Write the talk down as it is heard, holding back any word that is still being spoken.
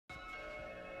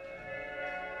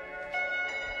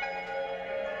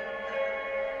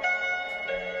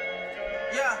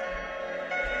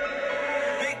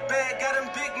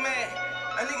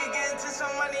A nigga get into some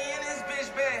money in his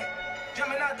bitch bag.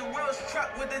 Jumping out the Rolls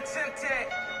truck with the temp tag.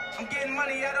 I'm getting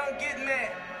money, I don't get mad.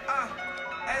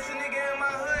 Ask a nigga in my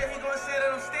hood, he gon' say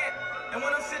that I'm stamped. And when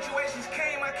them situations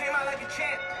came, I came out like a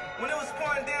champ. When it was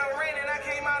pouring down raining, I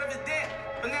came out of a dent.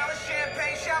 But now it's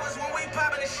champagne showers when we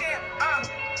poppin' the champ.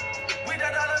 We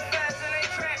done all the fast and they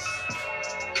trash.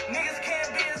 Niggas can't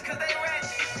be us cause they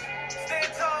rats.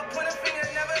 Stand tall, point a finger,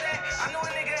 never that. I knew a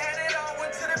nigga had it all,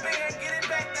 went to the bank and get it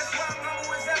back. That's why I'm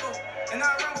humble as ever. And I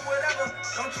remember whatever.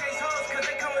 Don't chase hoes cause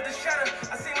they come with the shutter.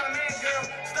 I see my man girl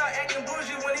start acting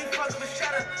bougie when he fucks with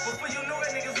Shutter. Before you knew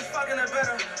it, niggas was fucking her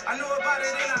better. I knew about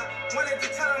it and I wanted to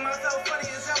tell him I felt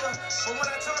funny as ever. But when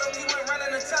I told him, he went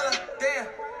running to tell her. Damn.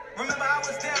 Remember I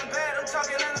was down bad, I'm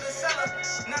talking under the cellar.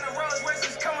 Now the Rolls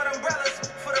Royces come with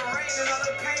umbrellas. For the rain and all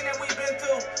the pain that we've been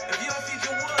through. If you don't feed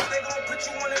your wolves, they gon' put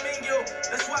you on the menu.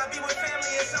 That's why I be with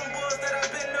family and some bulls that I've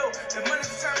been through. If money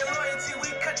determine loyalty, we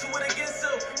cut you with a against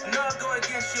you. And I'll go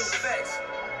against you, facts.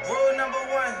 Rule number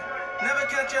 1, never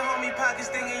count your homie pockets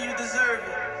thinking you deserve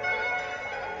it.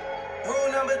 Rule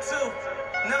number 2,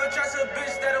 never trust a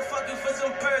bitch that'll fuck you for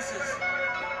some purses.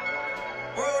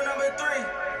 Rule number 3,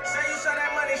 say you saw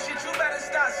that money shit, you better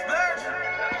stop splurging.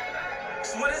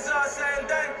 Cause when it's all said and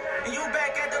done, and you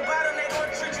back at the bottom, they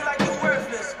gon' treat you like you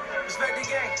worthless. Respect the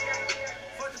game.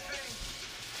 Fuck the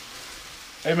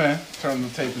fame. Hey man, Turn the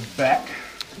Tape is back.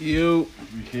 You.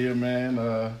 We here, man.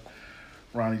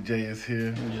 Ronnie J is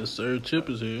here. Yes, sir. Chip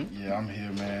is here. Yeah, I'm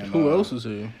here, man. Who else is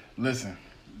here? Listen,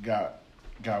 got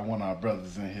one of our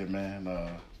brothers in here, man.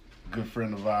 Good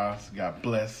friend of ours. Got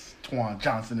Bless Twan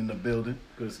Johnson in the building.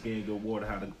 Good skin, good water.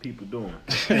 How the people doing?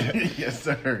 Yes,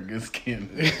 sir. Good skin.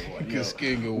 Good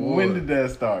skin, good water. When did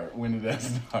that start? We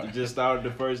just started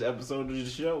the first episode of the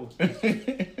show.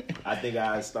 I think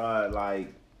I started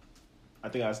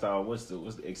what's the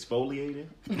exfoliating?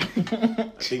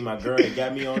 I think my girl had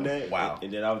got me on that. Wow.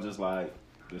 And then I was just like,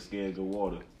 good skin, good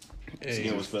water. Hey,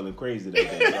 Skin was feeling crazy that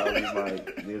day. So I was just like,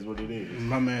 it is what it is.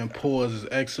 my man pause is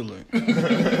excellent. I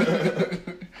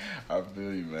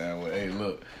feel you, man. Well, hey,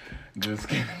 look, good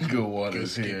skin, good water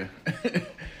is here.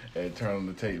 At Turn on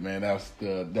the Tape, man. That's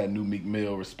that new Meek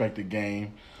Mill Respect the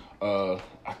Game. I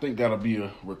think that'll be a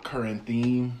recurring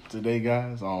theme today,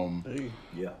 guys.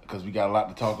 Yeah. Because we got a lot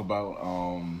to talk about.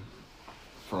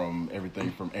 From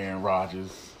everything from Aaron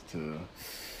Rodgers to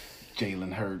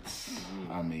Jalen Hurts.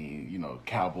 I mean,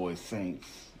 Cowboys, Saints,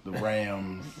 the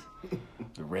Rams,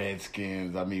 the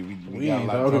Redskins. I mean, we got a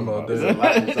lot to talk about. There's a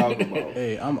lot to talk about.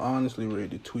 Hey, I'm honestly ready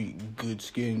to tweet good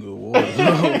skin, good water.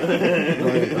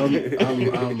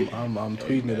 I'm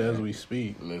tweeting it as we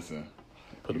speak. Listen.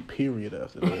 Put a period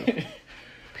after that.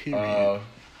 Period.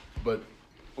 But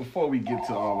before we get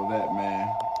to all of that, man,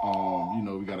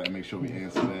 we gotta make sure we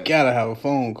answer that. Gotta have a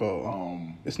phone call.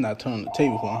 It's not turning the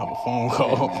table if we don't have a phone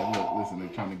call. Hey, man, look, listen, they're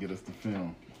trying to get us to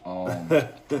film. So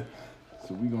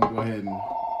we're gonna go ahead and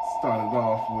start it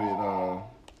off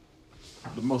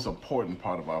with the most important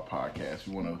part of our podcast.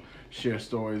 We want to share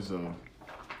stories that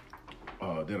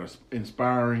are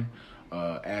inspiring.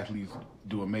 Athletes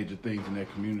doing major things in their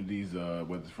communities,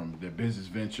 whether it's from their business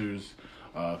ventures,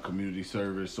 community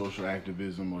service, social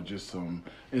activism, or just some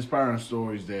inspiring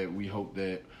stories that we hope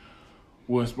that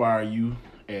will inspire you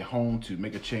at home to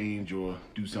make a change or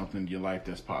do something in your life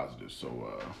that's positive.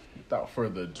 So without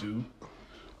further ado,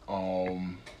 a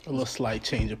little slight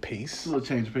change of pace. a little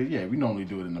change of pace. Yeah, we normally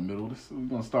do it in the middle. We're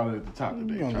going to start it at the top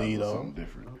today. We're going to lead off. Something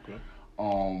different. Okay.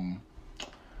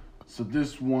 So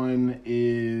this one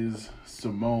is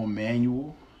Simone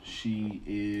Manuel. She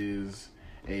is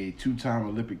a 2-time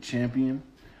Olympic champion.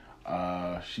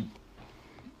 She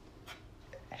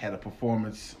had a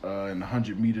performance in the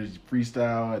 100 meters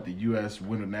freestyle at the U.S.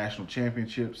 Winter National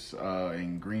Championships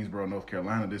in Greensboro, North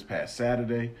Carolina this past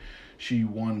Saturday. She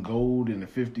won gold in the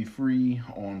 50 free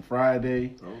on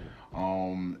Friday.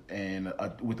 And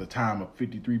with a time of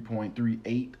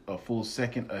 53.38, a full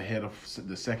second ahead of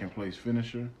the second place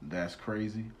finisher. That's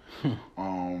crazy.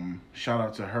 Shout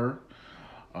out to her.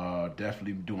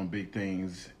 Definitely doing big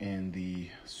things in the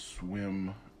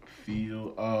swim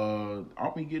field.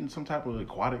 Aren't we getting some type of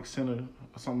aquatic center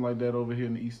or something like that over here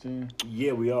in the East End?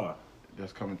 Yeah, we are.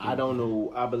 That's coming through. I don't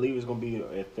know. I believe it's going to be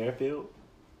at Fairfield.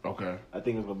 Okay. I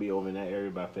think it's going to be over in that area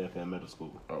by Fairfield Middle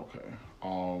School. Okay.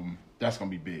 That's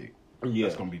going to be big. Yeah.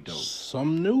 That's going to be dope.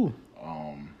 Something new.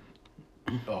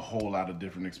 A whole lot of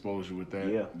different exposure with that.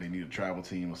 Yeah. They need a travel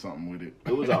team or something with it.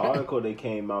 It was an article that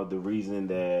came out. The reason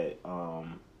that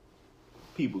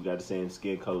people got the same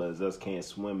skin color as us can't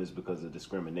swim is because of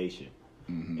discrimination.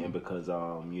 and because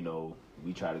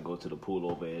we try to go to the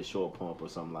pool over at Short Pump or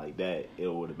something like that, it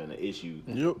would have been an issue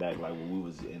back like when we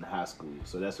was in high school.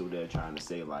 So that's what they're trying to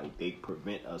say. Like they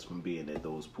prevent us from being at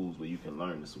those pools where you can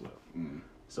learn to swim.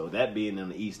 So that being in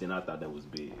the East, and I thought that was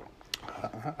big.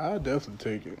 I definitely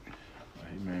take it.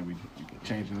 Hey man, we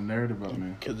changing the narrative up,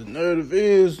 man. Because the narrative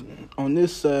is on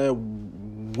this side,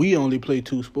 we only play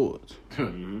 2 sports.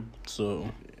 So.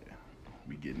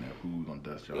 We getting that pool, we gonna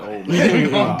dust y'all. Oh man!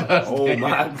 Oh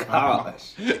my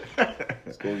gosh!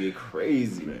 It's gonna get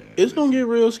crazy, man. It's gonna get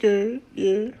real scary.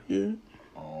 Yeah.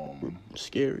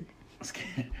 Scary.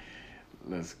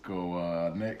 Let's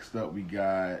go. Next up, we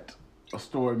got a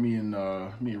story me and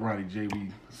Ronnie J.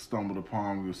 We stumbled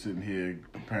upon. We were sitting here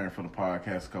preparing for the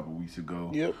podcast a couple weeks ago.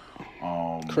 Yep.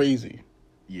 Crazy.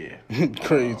 Yeah.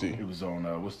 Crazy. It was on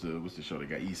what's the show they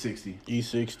got? E60.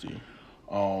 E60.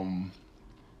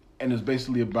 And it's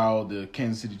basically about the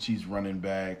Kansas City Chiefs running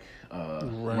back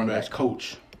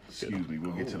coach. Excuse me.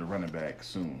 We'll get to the running back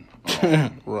soon.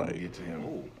 Right. We'll get to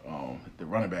him. The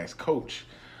running backs coach,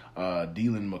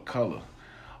 Deland McCullough.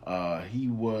 He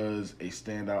was a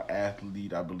standout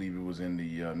athlete. I believe it was in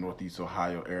the Northeast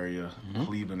Ohio area,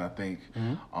 Cleveland, I think.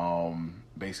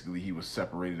 Basically, he was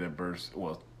separated at birth.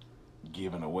 Well,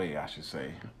 given away, I should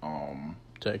say.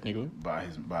 Technically, by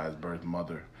his birth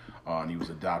mother. And he was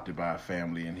adopted by a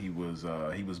family, and he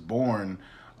was born,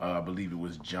 I believe it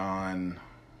was John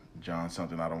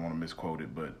something. I don't want to misquote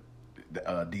it, but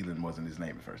Deland wasn't his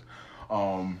name at first.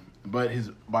 But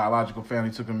his biological family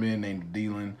took him in, named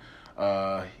Deland.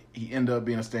 He ended up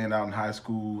being a standout in high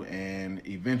school, and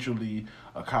eventually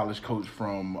a college coach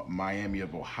from Miami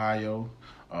of Ohio,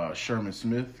 Sherman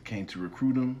Smith, came to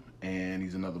recruit him, and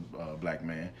he's another black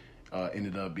man.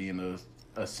 Ended up being a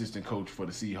assistant coach for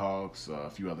the Seahawks, a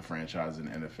few other franchises in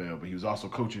the NFL, but he was also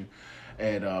coaching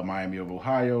at Miami of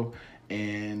Ohio,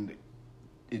 and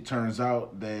it turns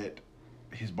out that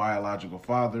his biological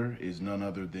father is none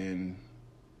other than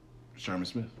Sherman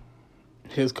Smith.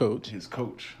 His coach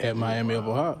at Miami of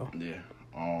Ohio. Yeah.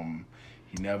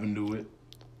 He never knew it.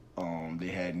 They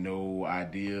had no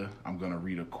idea. I'm going to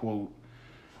read a quote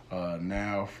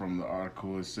now from the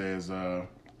article. It says,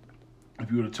 if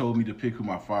you would have told me to pick who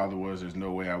my father was, there's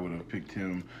no way I would have picked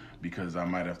him because I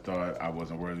might have thought I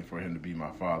wasn't worthy for him to be my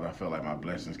father. I felt like my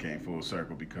blessings came full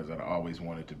circle because I'd always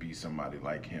wanted to be somebody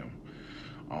like him.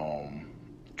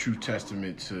 True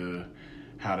testament to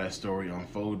how that story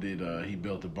unfolded. He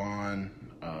built a bond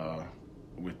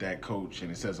with that coach,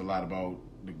 and it says a lot about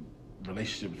the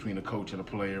relationship between a coach and a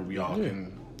player. We all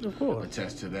can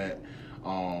attest to that.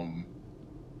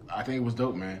 I think it was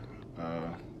dope, man.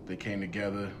 They came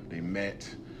together, they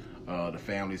met, the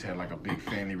families had like a big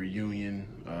family reunion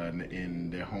in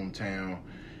their hometown,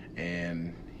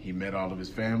 and he met all of his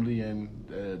family, and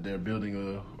they're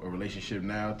building a relationship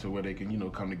now to where they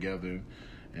can, come together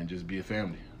and just be a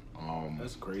family.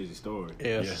 That's a crazy story.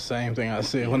 Yeah, it's the same thing I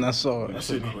said when I saw it.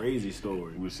 That's a crazy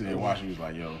story. We were sitting here watching, he was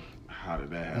like, yo, how did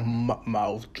that happen?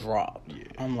 Mouth dropped. Yeah.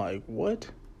 I'm like, what?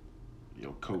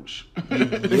 Yo, coach.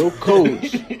 Your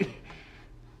coach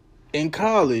in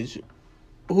college,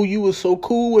 who you was so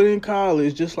cool with in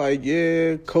college, just like,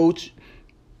 yeah, coach,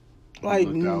 like,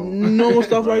 normal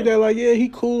stuff like that, like, yeah, he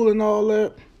cool and all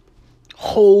that.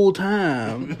 Whole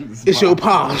time, it's your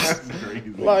pops. That's crazy.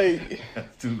 Like,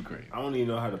 that's too crazy. I don't even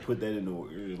know how to put that into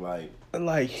words.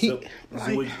 Like he,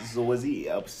 so was he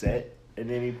upset at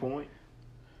any point?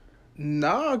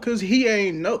 Nah, cause he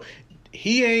ain't know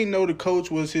the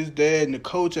coach was his dad, and the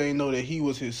coach ain't know that he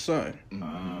was his son.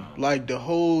 Like the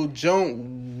whole jump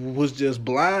was just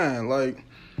blind. Like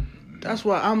that's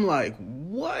why I'm like,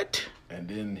 what? And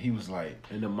then he was like,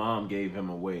 and the mom gave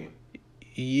him away.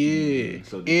 Yeah.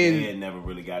 So the dad never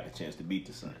really got the chance to beat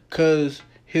the son. Cause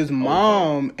his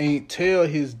mom ain't tell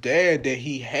his dad that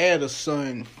he had a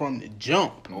son from the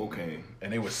jump. Okay.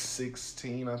 And they were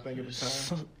 16, I think, at the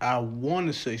time. I want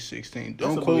to say 16.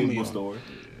 Don't that's quote me on story.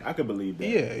 I could believe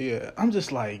that. Yeah. I'm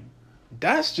just like,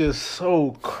 that's just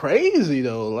so crazy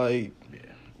though. Like,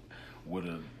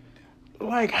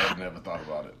 I never thought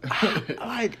about it.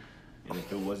 Like, and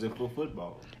if it wasn't for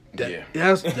football.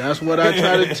 That's what I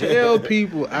try to tell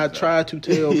people. I try to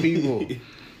tell people,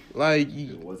 like,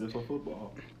 it wasn't for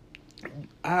football.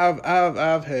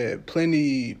 I've had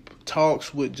plenty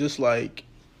talks with just like,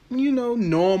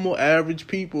 normal average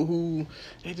people who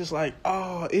they just like,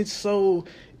 oh, it's so,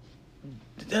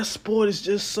 that sport is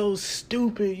just so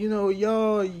stupid.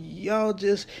 Y'all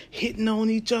just hitting on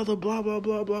each other, blah blah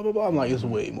blah blah blah blah. I'm like, it's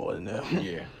way more than that.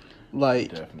 Yeah,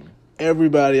 like. Definitely.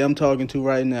 Everybody I'm talking to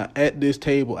right now at this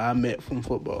table, I met from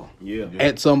football. Yeah.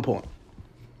 At some point.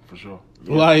 For sure.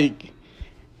 Yeah. Like,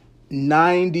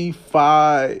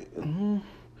 95.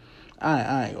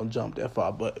 I ain't gonna jump that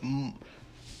far, but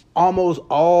almost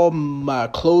all my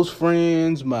close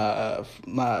friends, my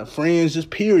friends, just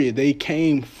period, they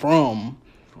came from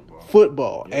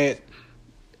football Yes. at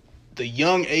the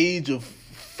young age of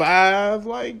 5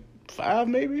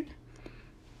 maybe.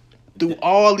 Through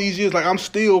all these years, like I'm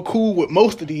still cool with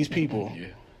most of these people. Yeah.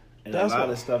 And That's a lot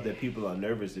what- of stuff that people are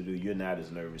nervous to do, you're not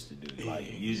as nervous to do. Like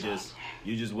you're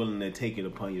just willing to take it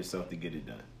upon yourself to get it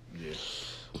done. Yeah.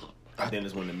 I think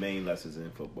it's one of the main lessons in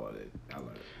football that I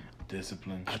learned.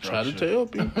 Discipline. I try to structure. tell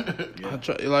people. I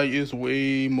try, like, it's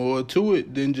way more to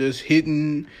it than just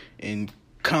hitting and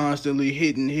constantly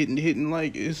hitting.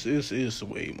 Like it's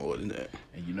way more than that.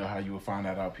 And you know how you will find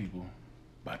that out, people?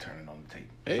 By turning on the tape.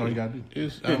 Hey, That's all you gotta do.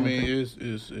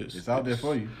 It's out there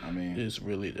for you. I mean, It's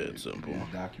really that simple.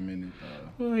 It's documented.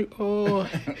 Like, oh,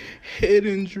 head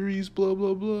injuries, blah,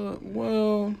 blah, blah.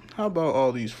 Well, how about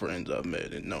all these friends I've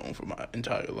met and known for my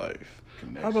entire life?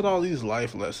 How about all these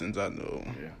life lessons I know?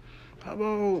 Yeah. How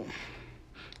about,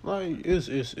 like, it's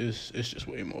just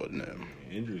way more than that.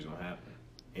 Injuries gonna happen.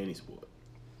 Any sport.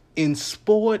 In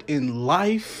sport, in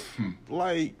life,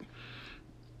 like,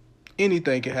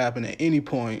 anything can happen at any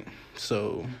point.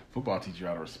 So Football teach you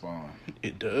how to respond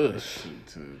it does,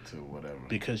 to whatever.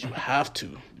 because you have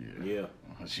to. Yeah.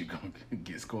 Unless you gonna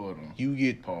get scored on. You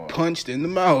get Pause. punched in the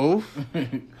mouth.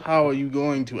 How are you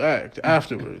going to act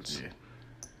afterwards? Yeah.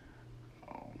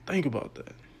 Think about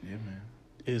that. Yeah, man.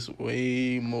 It's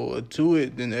way more to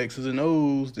it than X's and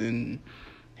O's, than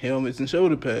helmets and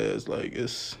shoulder pads. Like,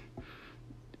 it's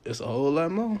a whole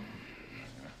lot more.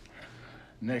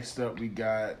 Next up, we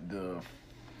got the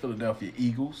Philadelphia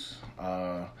Eagles.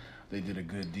 They did a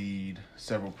good deed.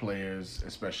 Several players,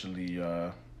 especially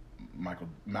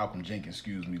Malcolm Jenkins,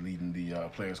 leading the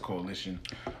Players Coalition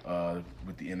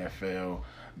with the NFL.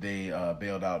 They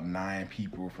bailed out 9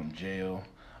 people from jail,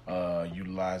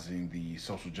 utilizing the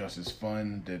Social Justice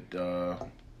Fund that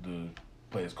the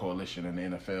Players Coalition and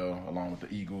the NFL, along with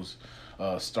the Eagles,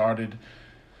 started.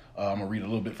 I'm going to read a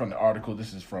little bit from the article.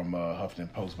 This is from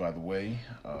Huffington Post, by the way.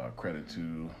 Credit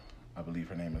to, I believe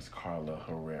her name is Carla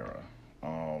Herrera.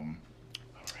 On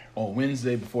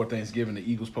Wednesday, before Thanksgiving, the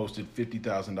Eagles posted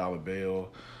 $50,000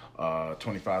 bail,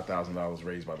 $25,000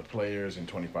 raised by the players, and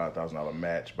 $25,000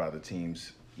 match by the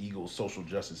team's Eagles Social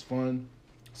Justice Fund,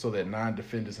 so that 9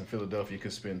 defendants in Philadelphia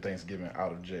could spend Thanksgiving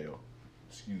out of jail.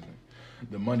 Excuse me.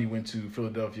 The money went to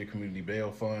Philadelphia Community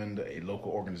Bail Fund, a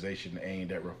local organization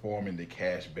aimed at reforming the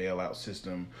cash bailout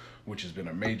system, which has been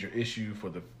a major issue for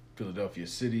the Philadelphia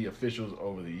city officials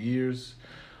over the years.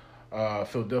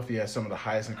 Philadelphia has some of the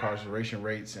highest incarceration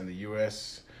rates in the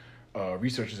U.S.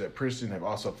 Researchers at Princeton have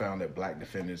also found that black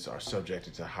defendants are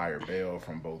subjected to higher bail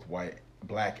from both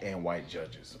black and white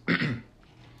judges.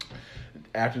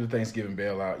 After the Thanksgiving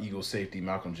bailout, Eagles safety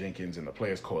Malcolm Jenkins and the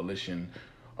Players Coalition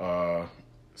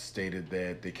stated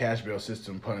that the cash bail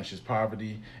system punishes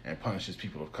poverty and punishes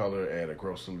people of color at a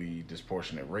grossly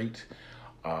disproportionate rate.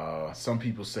 Some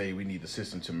people say we need the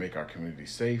system to make our community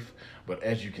safe, but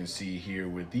as you can see here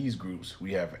with these groups,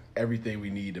 we have everything we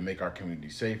need to make our community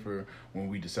safer when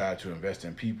we decide to invest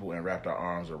in people and wrap our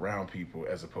arms around people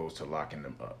as opposed to locking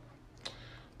them up.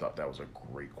 Thought that was a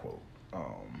great quote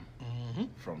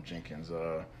from Jenkins.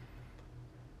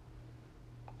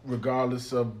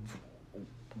 Regardless of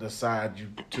the side you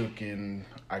took in,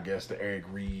 I guess, the Eric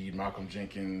Reed, Malcolm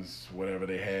Jenkins, whatever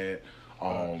they had,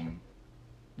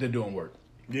 they're doing work.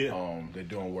 Yeah. They're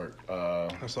doing work.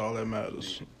 That's all that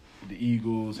matters. The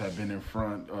Eagles have been in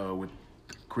front with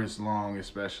Chris Long,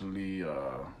 especially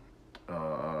a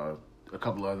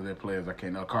couple of other players. I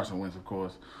can't. Carson Wentz, of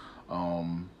course.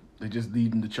 They're just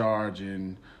leading the charge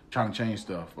and trying to change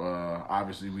stuff.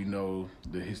 Obviously, we know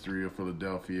the history of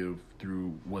Philadelphia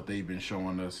through what they've been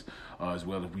showing us, as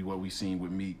well as what we've seen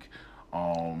with Meek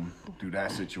through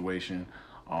that situation.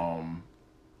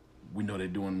 We know they're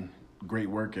doing great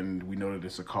work, and we know that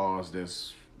it's a cause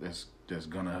that's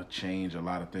gonna change a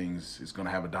lot of things. It's gonna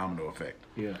have a domino effect.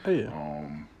 Yeah. Oh, yeah.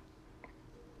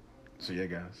 So yeah,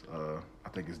 guys, I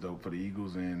think it's dope for the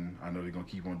Eagles, and I know they're gonna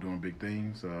keep on doing big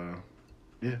things.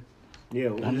 Yeah. Yeah,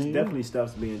 well, I there's mean, definitely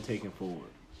stuff's being taken forward.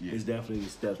 Yeah. It's definitely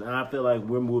steps. And I feel like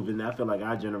we're moving. I feel like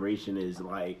our generation is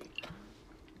like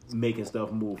making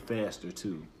stuff move faster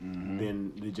too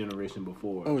than the generation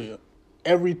before. Oh, yeah.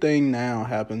 Everything now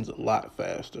happens a lot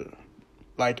faster.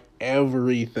 Like,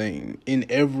 everything. In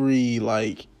every,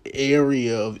 like,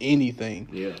 area of anything.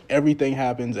 Yeah. Everything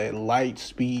happens at light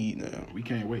speed now. We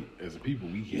can't wait. As a people,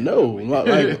 we can't No, wait.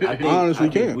 like honestly, I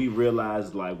think can't. we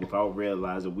realized, like, without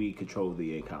realizing, we control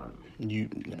the economy.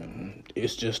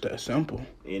 It's just that simple.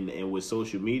 And with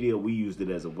social media, we used it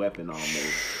as a weapon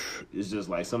almost. It's just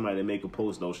like somebody that make a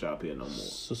post, don't shop here no more.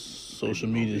 Social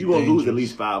media is You're going to lose at dangerous.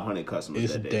 least 500 customers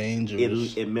It's that day.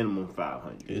 dangerous. At minimum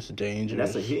 500. It's dangerous. And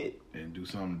that's a hit. And do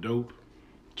something dope.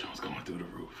 Jones going through the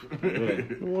roof. Yeah.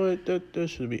 What? That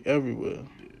should be everywhere.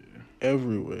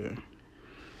 Everywhere.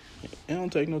 It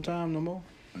don't take no time no more.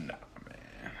 Nah,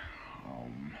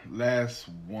 man. Last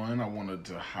one, I wanted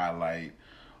to highlight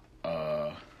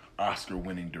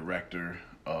Oscar-winning director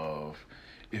of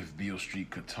If Beale Street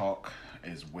Could Talk,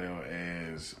 as well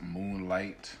as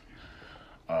Moonlight,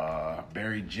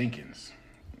 Barry Jenkins.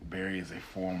 Barry is a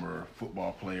former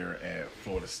football player at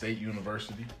Florida State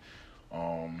University.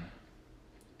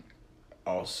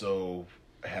 Also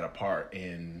had a part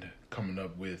in coming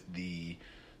up with the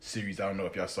series. I don't know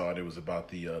if y'all saw it. It was about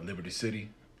the Liberty City,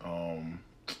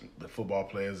 the football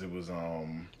players. It was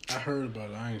I heard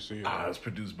about it. I ain't see it. it was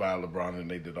produced by LeBron,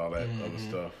 and they did all that other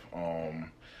stuff.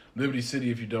 Liberty City,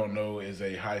 if you don't know, is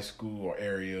a high school or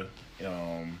area.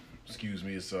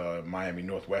 It's Miami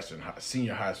Northwestern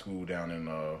senior high school down in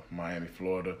Miami,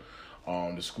 Florida.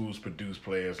 The schools produce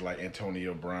players like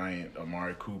Antonio Bryant,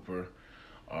 Amari Cooper,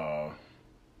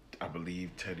 I believe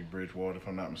Teddy Bridgewater, if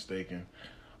I'm not mistaken.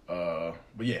 But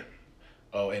yeah.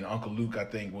 Oh, and Uncle Luke, I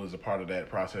think, was a part of that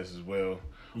process as well.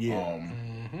 Yeah.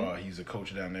 He's a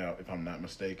coach down there, if I'm not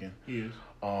mistaken. He is.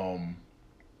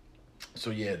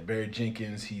 So yeah, Barry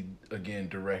Jenkins, he again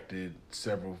directed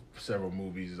several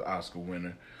movies, Oscar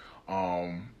winner.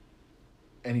 And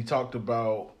he talked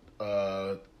about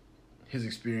his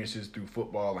experiences through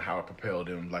football and how it propelled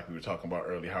him, like we were talking about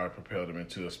earlier, how it propelled him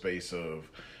into a space of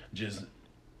just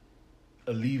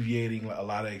alleviating a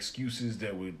lot of excuses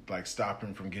that would like stop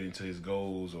him from getting to his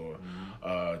goals, or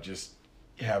just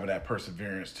having that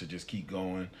perseverance to just keep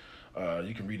going.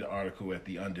 You can read the article at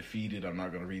The Undefeated. I'm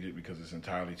not going to read it because it's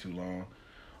entirely too long.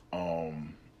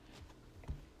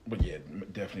 But yeah,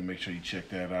 definitely make sure you check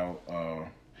that out.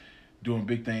 Doing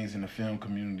big things in the film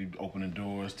community, opening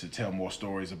doors to tell more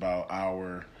stories about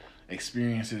our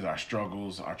experiences, our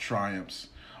struggles, our triumphs.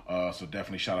 So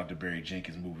definitely shout out to Barry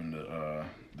Jenkins moving the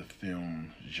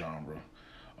film genre,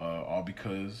 all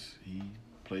because he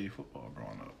played football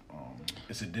growing up.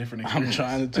 It's a different experience. I'm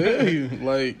trying to tell you,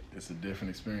 like, it's a different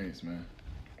experience, man.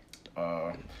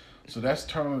 So that's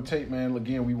Turn on the Tape, man.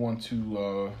 Again, we want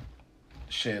to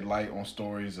shed light on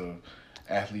stories of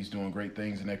athletes doing great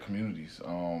things in their communities,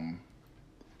 and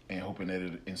hoping that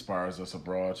it inspires us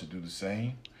abroad to do the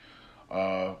same.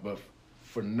 But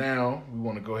for now, we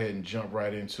want to go ahead and jump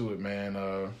right into it,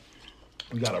 man.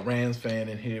 We got a Rams fan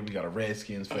in here, we got a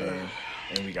Redskins fan,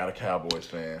 and we got a Cowboys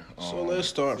fan. so let's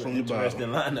start from the bottom. Interesting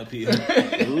lineup here.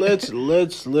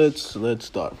 Let's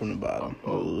start from the bottom.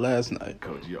 Last night,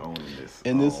 Coach, you're owning this.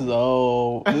 and this is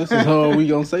all we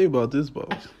gonna say about this,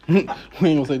 boss. We ain't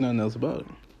gonna say nothing else about it.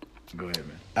 Go ahead,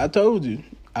 man. I told you.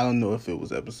 I don't know if it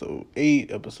was episode 8,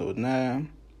 episode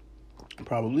 9,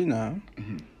 probably 9.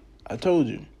 Mm-hmm. I told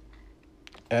you.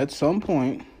 At some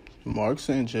point, Mark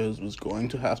Sanchez was going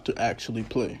to have to actually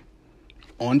play.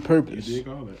 On purpose. You did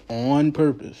call it. On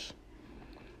purpose.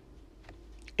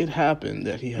 It happened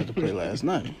that he had to play last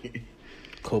night.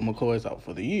 Colt McCoy is out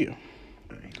for the year.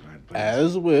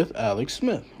 As with Alex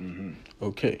Smith. Mm-hmm.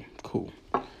 Okay, cool.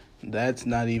 That's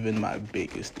not even my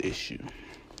biggest issue.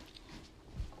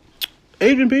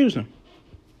 Adrian Peterson.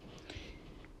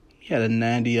 He had a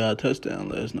 90-yard touchdown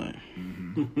last night.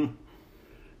 Mm-hmm.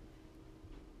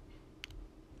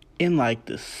 In like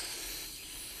the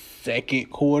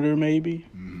second quarter, maybe.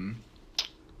 Mm-hmm.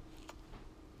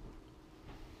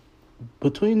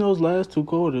 Between those last 2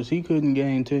 quarters, he couldn't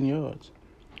gain 10 yards.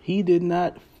 He did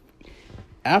not,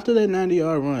 after that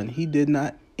 90-yard run, he did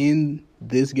not end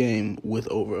this game with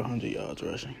over 100 yards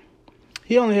rushing.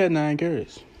 He only had 9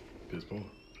 carries. Piss poor.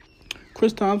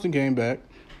 Chris Thompson came back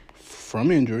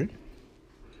from injury.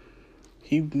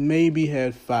 He maybe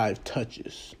had 5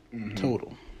 touches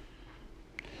total.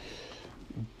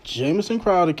 Jamison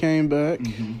Crowder came back.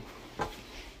 Mm-hmm.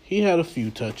 He had a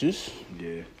few touches.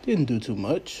 Yeah, Didn't do too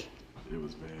much. it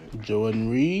was bad. Jordan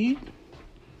Reed,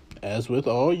 as with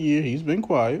all year, he's been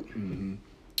quiet. Mm-hmm.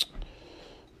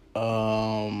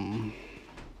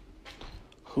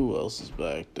 Who else is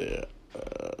back there?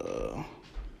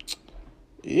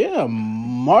 Yeah,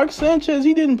 Mark Sanchez,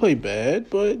 he didn't play bad,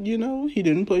 but, you know, he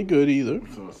didn't play good either.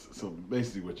 So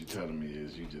basically what you're telling me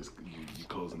is you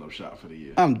closing up shop for the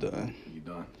year. I'm done. You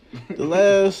done? The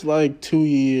last, 2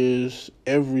 years,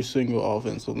 every single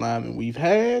offensive lineman we've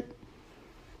had,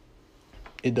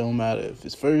 it don't matter if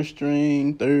it's first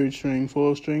string, third string,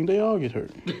 fourth string, they all get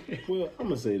hurt. Well, I'm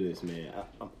going to say this, man.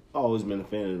 I've always been a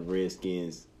fan of the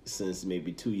Redskins since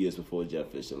maybe 2 years before Jeff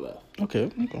Fisher left.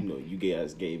 Okay. You know, you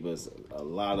guys gave us a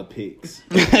lot of picks.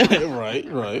 Right.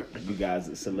 You guys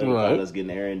solidified us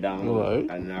getting Aaron Donald. Right.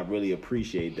 And I really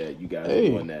appreciate that you guys are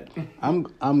doing that.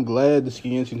 I'm glad the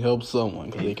Skins can help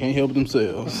someone because they can't help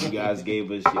themselves. You guys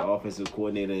gave us your offensive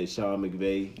coordinator, Sean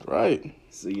McVay. Right.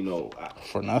 So, you know,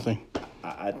 for nothing.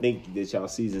 I think that y'all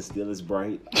season still is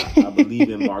bright. I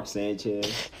believe in Mark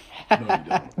Sanchez.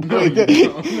 No, you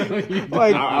don't.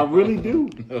 I really do.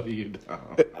 No, you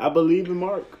don't. I believe in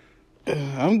Mark.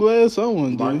 I'm glad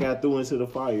someone Mark did. got through into the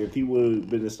fire. If he would have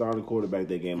been the starting quarterback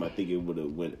that game, I think it would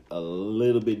have went a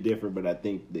little bit different, but I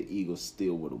think the Eagles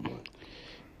still would have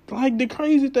won. The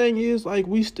crazy thing is,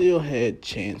 we still had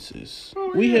chances.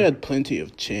 We had plenty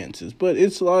of chances, but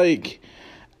it's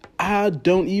I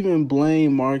don't even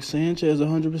blame Mark Sanchez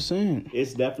 100%.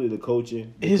 It's definitely the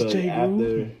coaching. It's Because Jay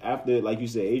after, like you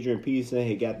said, Adrian Peterson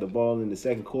had got the ball in the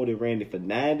second quarter, ran it for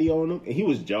 90 on him, and he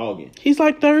was jogging. He's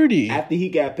 30. After he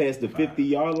got past the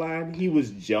 50-yard line, he was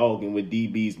jogging with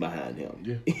DBs behind him.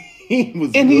 Yeah.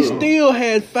 And he still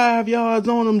had 5 yards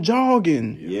on him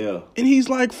jogging. Yeah. And he's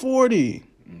 40.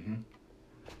 Mm-hmm.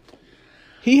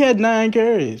 He had 9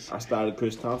 carries. I started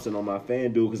Chris Thompson on my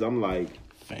FanDuel because I'm like,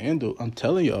 FanDuel. I'm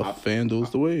telling y'all,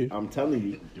 FanDuel's the wave. I'm telling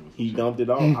you, he dumped it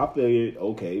off. I figured,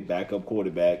 okay, backup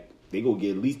quarterback, they go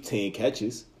get at least 10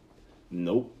 catches.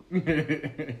 Nope.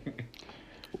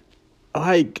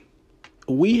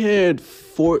 We had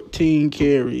 14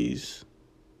 carries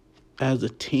as a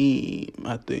team,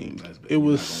 I think. It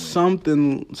was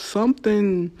something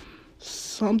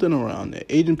around there.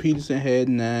 Adrian Peterson had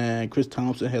 9. Chris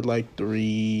Thompson had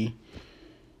 3.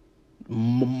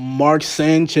 Mark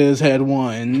Sanchez had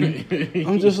 1.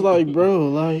 I'm just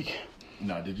bro,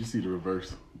 No, did you see the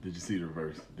reverse? Did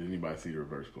anybody see the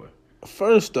reverse play?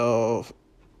 First off,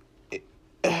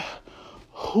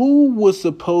 who was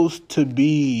supposed to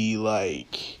be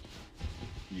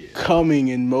coming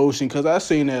in motion? Because I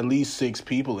seen at least 6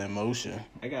 people in motion.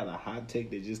 I got a hot take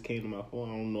that just came to my phone.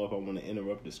 I don't know if I want to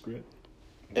interrupt the script.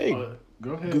 Hey,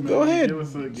 go ahead. Go ahead.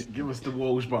 Give us the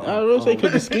Woj bomb. I was say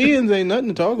because the Skins ain't nothing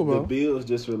to talk The about. Bills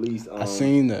just released. I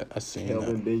seen that.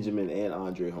 Kelvin Benjamin and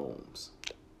Andre Holmes.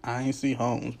 I ain't see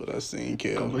Holmes, but I seen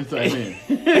Kelvin. Come play tight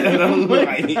end. And I'm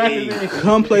like, hey,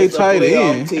 Come play it's a tight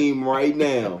playoff end. team right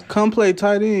now. Come play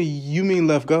tight end. You mean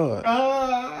left guard?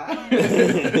 He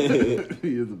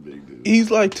is a big dude. He's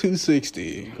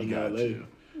 260. Come down LA. You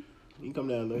can come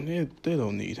down LA. They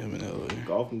don't need him in LA.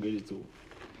 Golf can get it to him.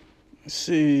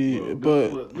 See,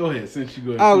 but go ahead. Since you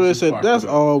go, I already said that's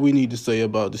all we need to say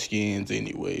about the Skins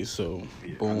anyway. So,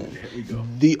 boom. Here we go.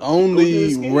 The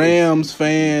only Skins. Rams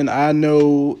fan I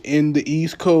know in the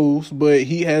East Coast, but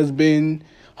he has been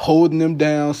holding them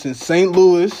down since St.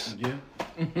 Louis.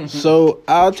 Yeah. So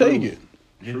I'll take it.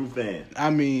 True fan. I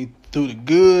mean, through the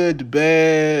good, the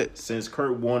bad, Since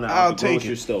Kurt Warner I'll out the take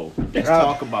grocery it. store. Let's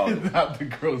talk about it. Not the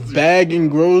grocery. bagging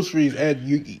groceries at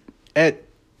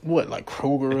what,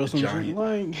 Kroger or something?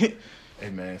 Giant. Hey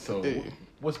man, so Hey.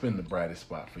 what's been the brightest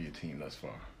spot for your team thus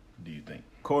far? Do you think?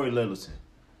 Corey Littleton.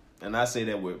 And I say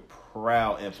that with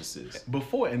proud emphasis.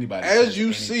 Before anybody, As says you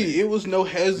anything, see, it was no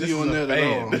this hezzy is on a that at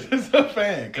all. fan. This is a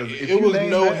fan because It was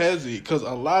no hezzy because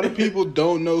a lot of people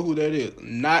don't know who that is.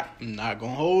 Not gonna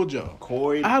hold y'all.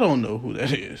 Corey, I don't know who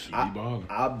that is.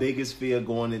 our biggest fear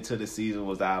going into the season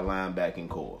was our linebacking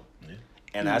core.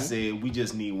 And I said, we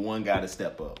just need one guy to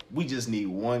step up. We just need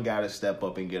one guy to step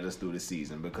up and get us through the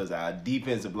season because our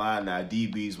defensive line and our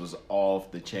DBs was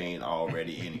off the chain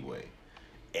already anyway.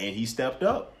 And he stepped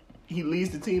up. He leads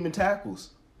the team in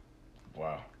tackles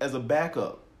Wow. as a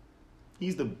backup.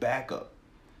 He's the backup.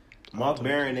 Mark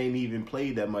Barron ain't even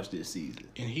played that much this season.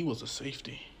 And he was a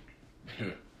safety.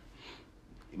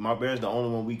 Mark Barron's the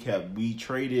only one we kept. We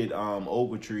traded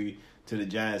Ogletree to the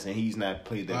Giants, and he's not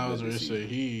played that I good was gonna this say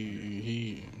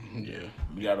season. yeah.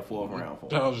 We got a 4th round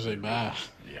for I him. was gonna say bye.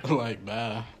 Yeah.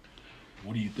 Bye.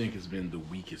 What do you think has been the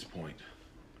weakest point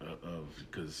of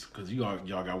because y'all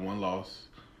got one loss,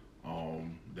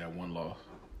 that one loss.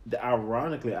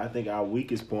 Ironically, I think our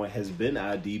weakest point has been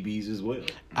our DBs as well.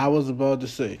 I was about to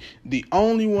say the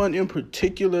only one in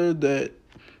particular that,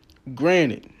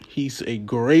 granted, he's a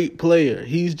great player.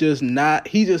 He just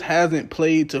hasn't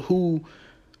played to who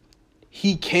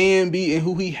he can be and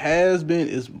who he has been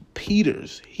is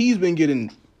Peters. He's been getting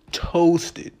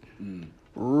toasted,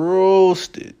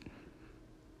 roasted.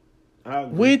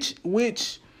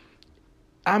 Which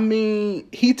I mean,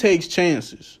 he takes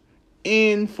chances.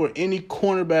 And for any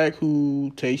cornerback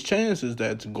who takes chances,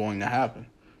 that's going to happen.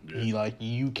 Yeah.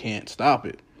 You can't stop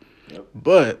it. Yep.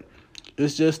 But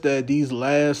it's just that these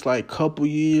last couple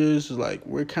years,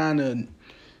 we're kind of.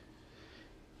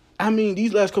 I mean,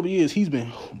 these last couple years, he's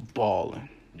been balling.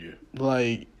 Yeah.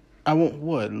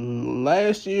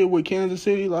 Last year with Kansas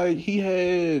City, he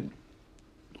had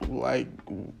lead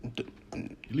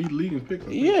league in pickup.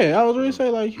 Yeah, I was ready to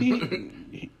say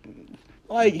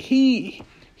he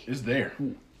it's there.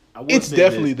 It's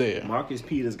definitely there. Marcus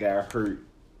Peters got hurt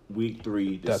week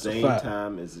 3, the same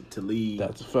time as Talib.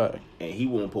 That's a fact. And he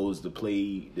wasn't supposed to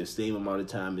play the same amount of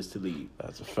time as Talib.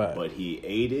 That's a fact. But he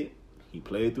ate it. He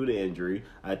played through the injury.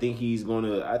 I think he's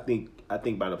gonna. I think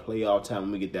by the playoff time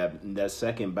when we get that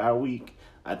second bye week,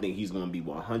 I think he's gonna be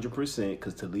 100%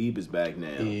 because Talib is back now.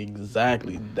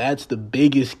 Exactly. That's the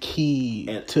biggest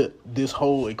key to this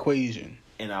whole equation.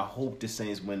 And I hope the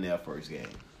Saints win their first game.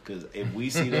 Because if we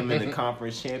see them in the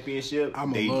conference championship,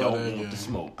 they don't want the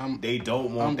smoke. They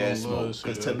don't want that smoke.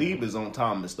 Because Talib is on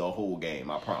Thomas the whole game,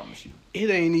 I promise you.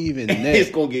 It ain't even that. It's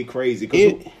going to get crazy.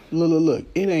 Look.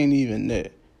 It ain't even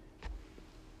that.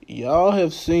 Y'all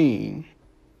have seen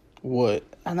what,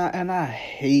 and I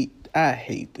hate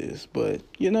this, but,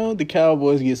 the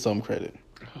Cowboys get some credit.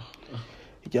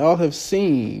 Y'all have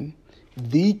seen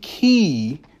the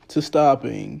key to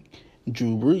stopping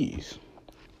Drew Brees.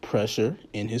 Pressure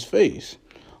in his face.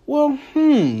 Well,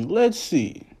 let's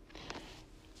see.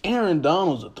 Aaron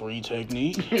Donald's a 3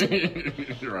 technique.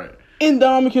 Right. And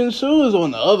Ndamukong Suh is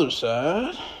on the other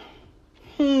side.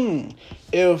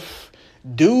 If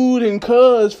Dude and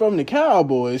Cuz from the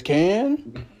Cowboys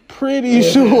can, pretty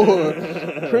sure.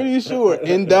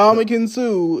 And Ndamukong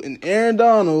Suh and Aaron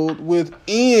Donald with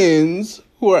ends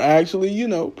who are actually,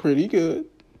 pretty good.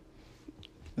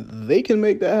 They can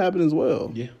make that happen as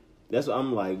well. Yeah. That's what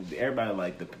I'm like.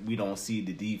 Everybody we don't see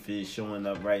the defense showing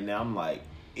up right now. I'm like,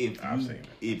 if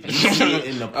you see it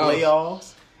in the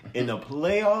playoffs,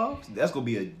 that's gonna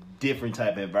be a different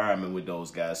type of environment with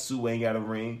those guys. Suh ain't got a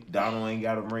ring. Donald ain't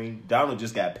got a ring. Donald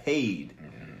just got paid.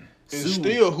 And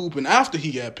still hooping after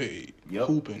he got paid. Yep.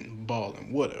 Hooping,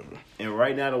 balling, whatever. And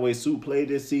right now, the way Suh played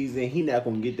this season, he not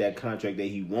gonna get that contract that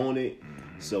he wanted.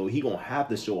 So he gonna have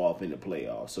to show off in the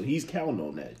playoffs. So he's counting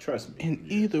on that. Trust me. And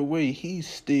either way, he's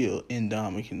still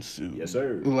Ndamukong Suh. Yes,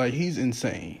 sir. He's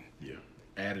insane. Yeah.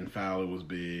 Adding Fowler was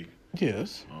big.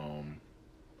 Yes.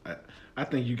 I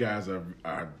think you guys are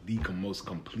the most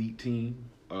complete team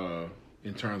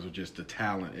in terms of just the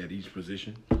talent at each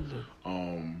position.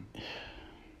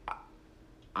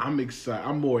 I'm excited.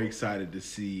 I'm more excited to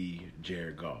see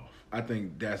Jared Goff. I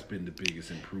think that's been the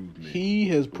biggest improvement. He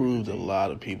has proved a lot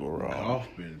of people wrong.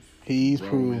 He's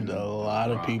proved a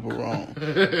lot of people wrong,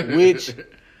 which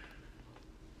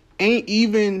ain't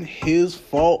even his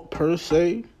fault per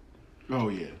se. Oh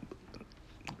yeah.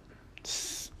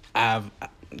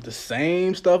 The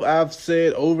same stuff I've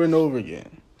said over and over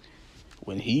again.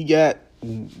 When he got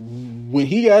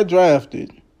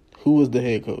drafted, who was the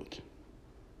head coach?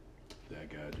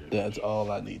 That's all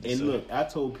I need to say. And look, I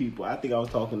told people, I think I was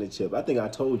talking to Chip. I think I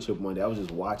told Chip one day, I was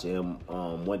just watching him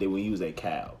one day when he was at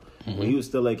Cal. Mm-hmm. When he was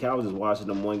still at Cal, I was just watching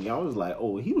him one game. I was like,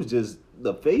 he was just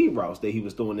the fade routes that he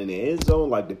was throwing in the end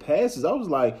zone, the passes. I was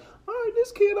like, all right,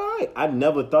 this kid, all right. I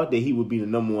never thought that he would be the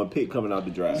number 1 pick coming out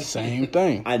the draft. Same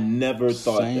thing. I never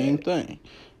thought that. Same thing.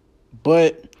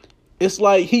 But it's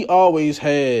he always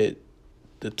had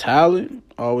the talent,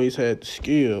 always had the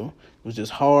skill. It was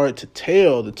just hard to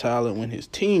tell the talent when his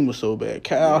team was so bad.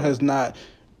 Cal has not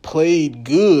played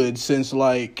good since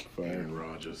Aaron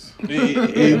Rodgers.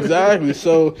 Exactly.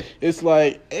 So it's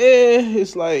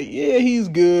he's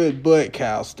good, but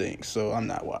Cal stinks. So I'm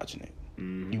not watching it.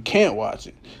 Mm-hmm. You can't watch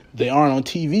it. They aren't on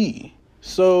TV.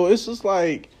 So it's just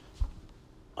okay,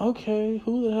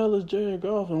 who the hell is Jared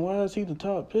Goff and why is he the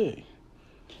top pick?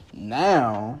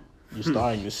 Now you're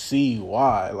starting to see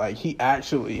why. He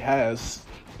actually has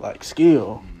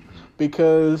skill,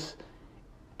 because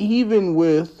even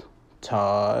with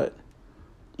Todd,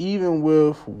 even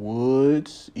with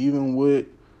Woods, even with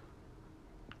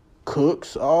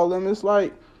Cooks, all of them, it's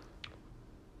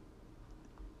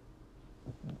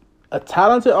a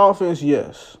talented offense,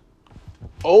 yes.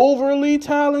 Overly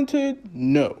talented,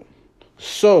 no.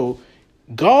 So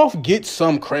Goff gets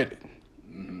some credit.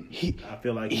 I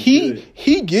feel like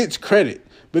he gets credit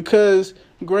because,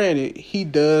 granted, he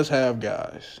does have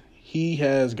guys. He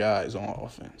has guys on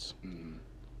offense.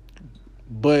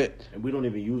 But and we don't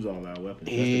even use all our weapons.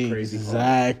 That's the crazy part.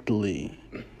 Exactly.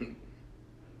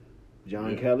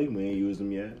 John Kelly, we ain't used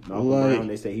him yet. Malcolm Brown,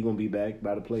 they say he gonna be back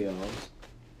by the playoffs.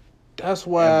 That's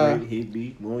why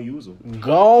we won't use him.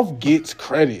 Golf gets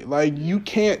credit. Like, you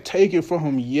can't take it from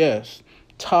him. Yes,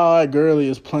 Todd Gurley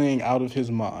is playing out of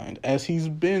his mind, as he's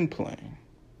been playing.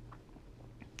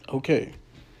 Okay.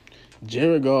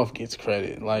 Jared Goff gets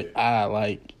credit.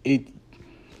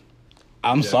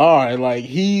 I'm sorry. Like,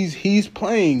 he's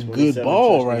playing good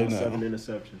ball right now. 7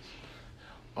 interceptions.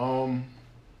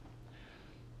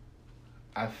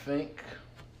 I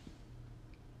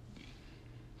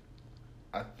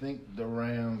think the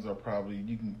Rams are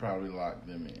you can probably lock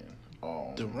them in.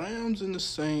 The Rams and the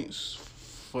Saints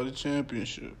for the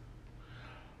championship.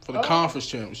 For the conference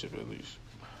championship, at least.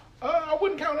 I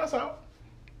wouldn't count us out.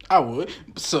 I would.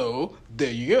 So,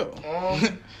 there you go.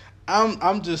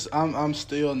 I'm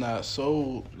still not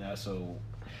sold.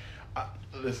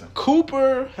 Listen.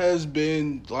 Cooper has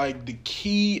been like the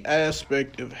key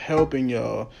aspect of helping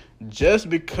y'all, just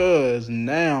because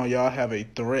now y'all have a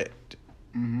threat.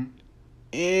 Mm-hmm.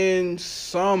 And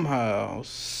somehow,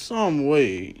 some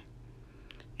way,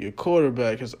 your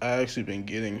quarterback has actually been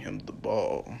getting him the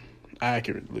ball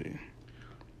accurately.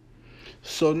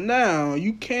 So now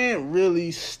you can't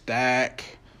really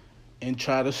stack and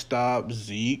try to stop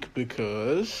Zeke,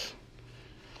 because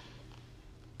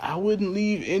I wouldn't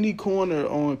leave any corner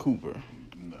on Cooper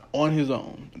on his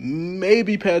own.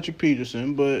 Maybe Patrick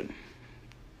Peterson, but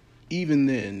even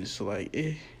then, it's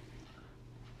like,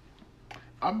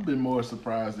 I've been more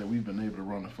surprised that we've been able to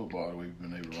run the football the way we've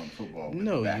been able to run the football.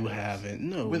 No, you haven't.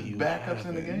 No, with you backups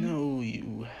haven't. in the game. No,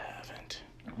 you haven't.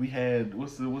 We had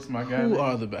what's my guy? Who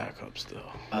are the backups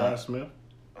though? Ross Smith.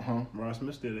 Ross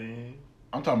Smith still in.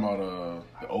 I'm talking about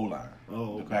the O line. Oh,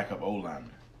 okay. The backup O lineman.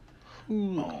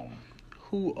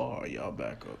 Who are y'all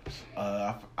backups?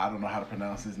 I don't know how to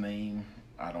pronounce his name.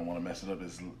 I don't want to mess it up.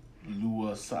 It's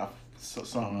Lua something.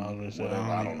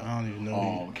 I don't even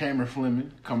know. Cameron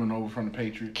Fleming coming over from the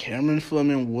Patriots. Cameron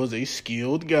Fleming was a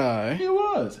skilled guy. He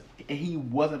was. He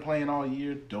wasn't playing all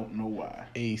year. Don't know why.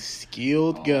 A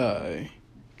skilled guy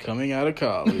coming out of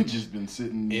college. Just been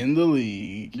sitting in the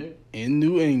league in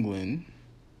New England.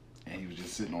 And he was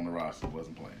just sitting on the roster,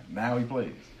 wasn't playing. Now he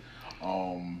plays.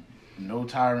 No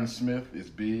Tyron Smith is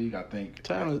big, I think.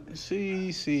 But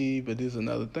there's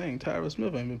another thing. Tyron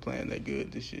Smith ain't been playing that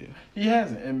good this year. He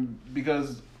hasn't, and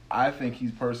because I think he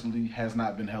personally has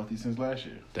not been healthy since last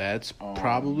year. That's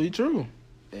probably true.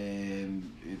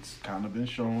 And it's kind of been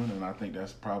showing, and I think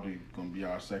that's probably going to be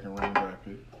our second round draft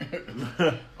pick.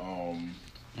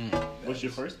 What's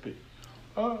your first pick?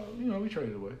 We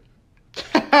traded away.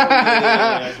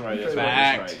 That's right.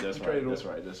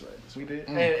 We did,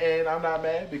 and I'm not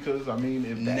mad because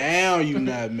if now you're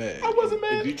not mad. I wasn't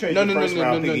mad. If you trade the first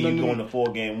round pick and you go on a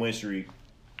 4-game win streak,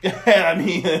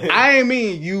 I ain't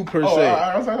mean you per se.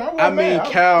 I mean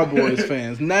Cowboys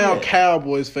fans. Now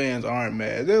Cowboys fans aren't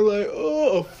mad. They're like,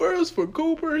 a first for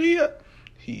Cooper.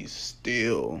 He's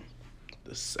still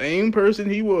the same person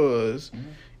he was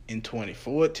in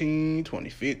 2014,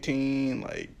 2015.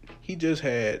 Like, he just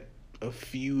had a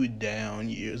few down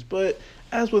years, but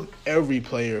as with every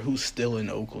player who's still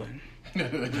in Oakland,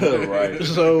 right?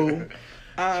 So,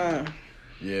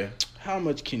 how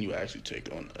much can you actually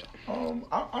take on that?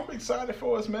 I'm excited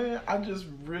for us, man. I just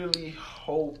really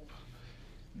hope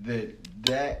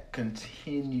that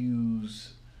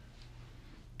continues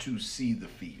to see the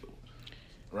field,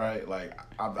 right? Like,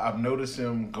 I've noticed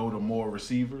him go to more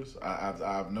receivers.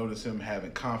 I've noticed him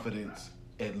having confidence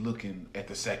at looking at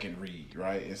the second read,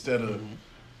 right? Instead of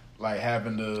like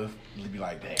having to be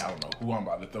like, dang, I don't know who I'm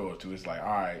about to throw it to. It's like, all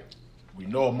right, we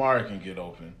know Amari can get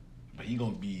open, but he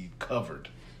gonna be covered.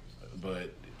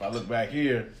 But if I look back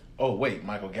here, oh wait,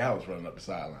 Michael Gallup's running up the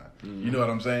sideline. You know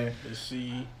what I'm saying?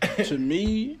 See, to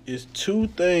me, it's two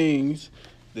things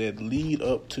that lead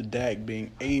up to Dak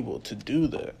being able to do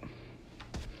that.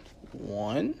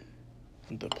 One,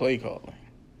 the play calling.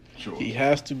 Sure. He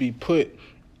has to be put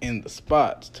in the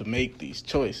spots to make these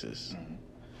choices.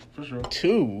 For sure.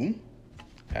 Two,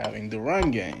 having the run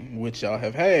game, which y'all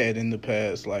have had in the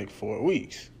past 4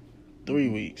 weeks, 3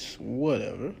 weeks,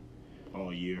 whatever.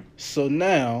 All year. So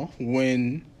now,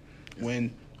 when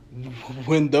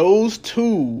those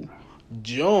two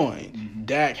join,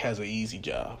 Dak has an easy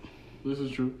job. This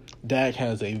is true. Dak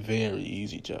has a very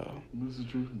easy job. This is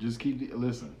true. Just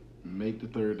listen. Make the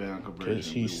third down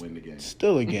conversion and we'll win the game.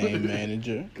 Still a game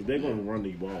manager. Because they're going to run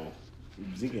the ball.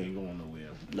 Zeke ain't going nowhere.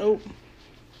 Nope.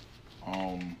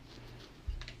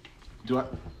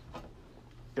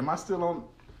 Am I still on?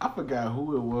 I forgot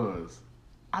who it was.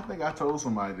 I think I told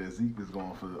somebody that Zeke is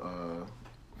going for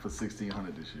for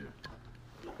 1,600 this year.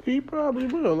 He probably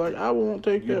will. Like, I won't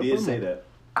take that. You did say that.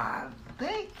 I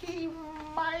think he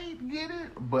might get it,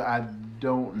 but I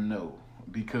don't know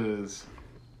because,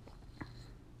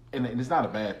 and it's not a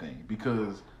bad thing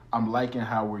because I'm liking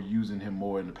how we're using him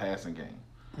more in the passing game.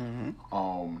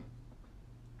 Mm-hmm.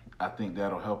 I think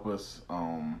that'll help us.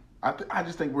 I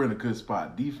just think we're in a good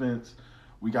spot. Defense,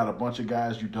 we got a bunch of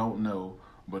guys you don't know,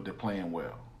 but they're playing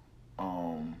well.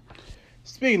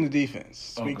 Speaking of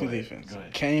defense, Go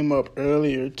ahead. came up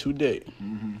earlier today.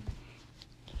 Mm-hmm.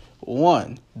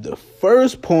 One, the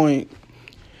first point,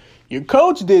 your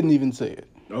coach didn't even say it.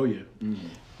 Oh, yeah.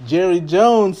 Mm-hmm. Jerry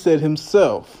Jones said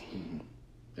himself,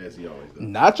 As he always does.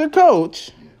 not your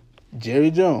coach,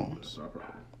 Jerry Jones. It's our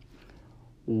problem.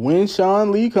 When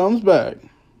Sean Lee comes back,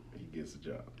 He gets the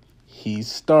job. he's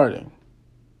starting.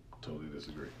 Totally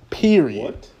disagree. Period.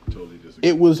 What? Totally disagree.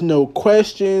 It was no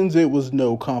questions. It was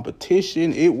no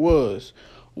competition. It was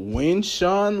when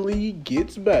Sean Lee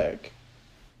gets back,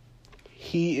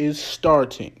 he is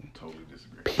starting. Totally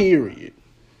disagree. Period.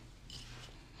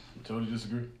 Totally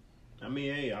disagree. I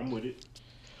mean, hey, I'm with it.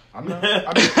 I'm not.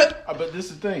 But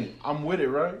this is the thing. I'm with it,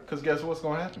 right? Because guess what's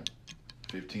going to happen?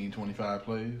 15, 25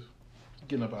 plays.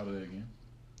 Getting up out of there again.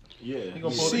 Yeah. He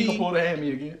gonna pull the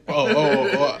hammy again.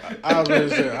 Oh, I was ready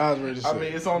to say. I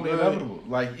mean, it's only inevitable.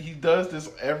 Like, he does this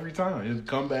every time. He'll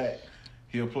come back.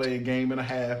 He'll play a game and a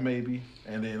half, maybe,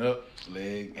 and then up,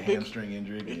 leg, hamstring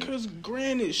injury again. Because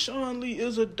granted, Sean Lee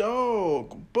is a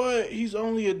dog, but he's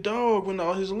only a dog when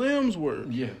all his limbs work.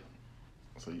 Yeah.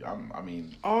 So, I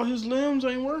mean, All his limbs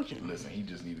ain't working. listen, he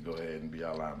just need to go ahead and be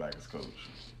our linebackers coach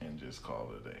and just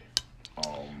call it a day.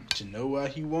 But you know why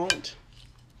he won't?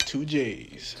 2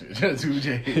 J's. 2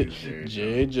 J's.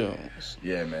 Jerry Jones.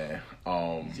 Yeah, man.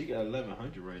 He got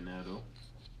 1,100 right now, though.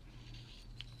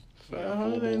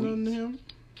 500 ain't nothing to him.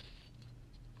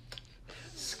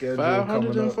 Schedule coming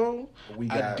up. 504? We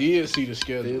I got did see the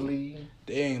schedule. Philly.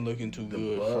 They ain't looking too the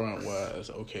good Bucks, front wise.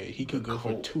 Okay, he could the go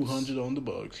for Colts. 200 on the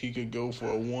Bucks. He could go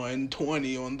for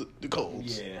 120 on the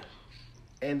Colts. Yeah.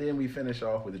 And then we finish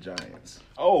off with the Giants.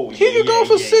 Oh, He could go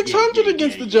for 600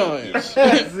 against the Giants.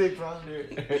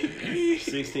 600.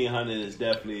 1,600 is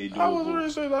definitely I was ready to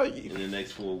doable say like in the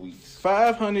next 4 weeks.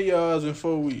 500 yards in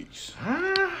 4 weeks.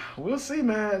 We'll see,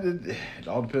 man. It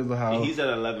all depends on how. He's at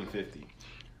 1,150.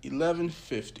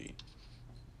 1150.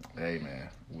 Hey, man.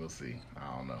 We'll see.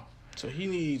 I don't know. So he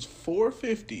needs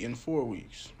 450 in 4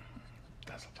 weeks.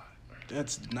 That's a lot.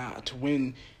 That's not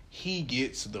when he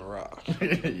gets the rock.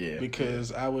 Yeah.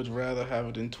 Because I would rather have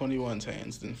it in 21's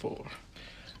hands than 4.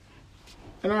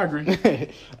 And I agree.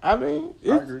 I mean,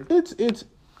 agree.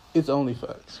 it's only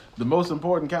facts. The most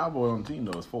important Cowboy on the team,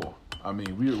 though, is 4. I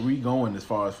mean, we going as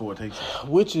far as 4 takes us.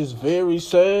 Which is very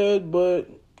sad, but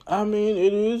I mean,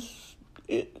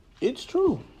 it's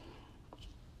true.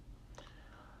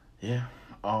 Yeah.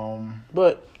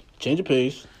 But change of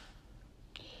pace.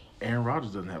 Aaron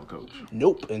Rodgers doesn't have a coach.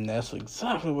 Nope, and that's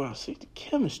exactly where I see the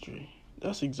chemistry.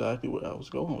 That's exactly where I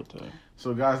was going with that.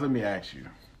 So, guys, let me ask you.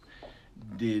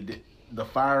 Did the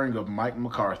firing of Mike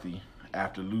McCarthy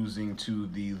after losing to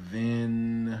the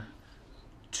then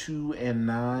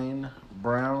 2-9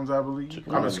 Browns, I believe?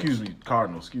 Cardinals.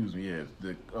 Cardinals. Excuse me, yeah.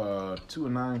 The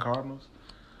 2-9 Cardinals.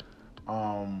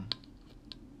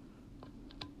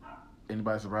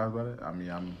 Anybody surprised by that? I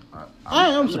mean, I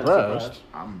am surprised.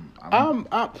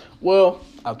 Well,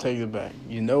 I'll take it back.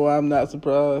 You know why I'm not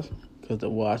surprised? Because the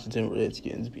Washington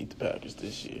Redskins beat the Packers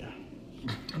this year.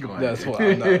 That's why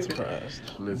I'm not surprised.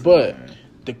 Listen, but man.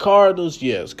 the Cardinals,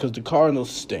 yes, because the Cardinals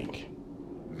stink.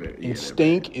 Yeah, And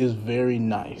stink is very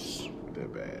nice. They're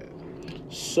bad.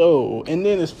 So, and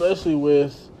then especially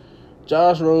with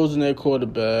Josh Rosen at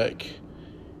quarterback,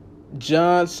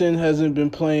 Johnson hasn't been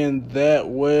playing that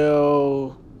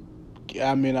well.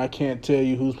 I mean, I can't tell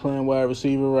you who's playing wide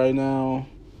receiver right now.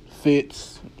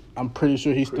 Fitz, I'm pretty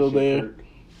sure he's still there.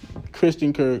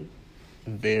 Christian Kirk,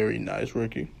 very nice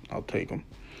rookie. I'll take him.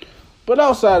 But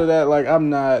outside of that, like I'm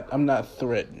not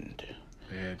threatened.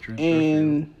 Yeah, Trent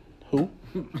And who?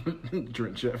 Sheffield.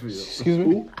 Trent Sheffield. Excuse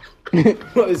me.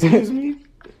 Excuse me?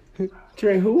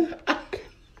 Trent who?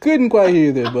 Couldn't quite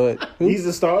hear that, but who? He's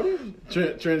the starter?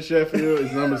 Trent Sheffield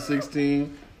is number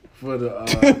 16 for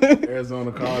the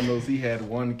Arizona Cardinals. He had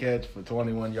 1 catch for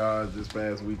 21 yards this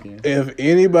past weekend. If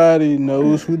anybody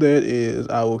knows who that is,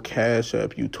 I will cash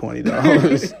up you $20.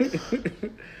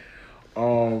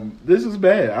 This is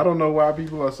bad. I don't know why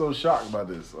people are so shocked by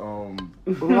this.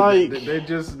 Like they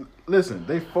just listen.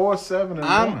 They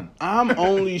 4-7-1. I'm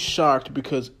only shocked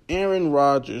because Aaron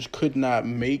Rodgers could not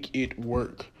make it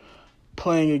work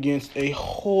playing against a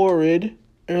horrid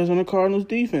Arizona Cardinals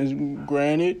defense.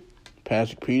 Granted,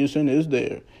 Patrick Peterson is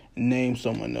there. Name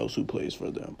someone else who plays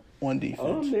for them on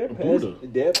defense. Their Buddha.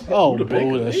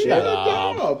 Buddha, shut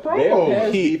up. Their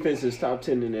pass defense is top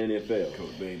 10 in the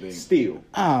NFL. Still.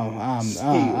 I'm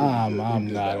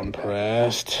not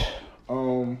impressed.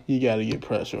 You got to get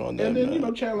pressure on that. And then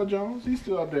man. Chandler Jones, he's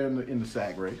still out there in the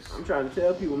sack race. I'm trying to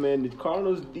tell people, man, the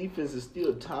Cardinals' defense is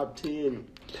still top 10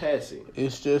 passing.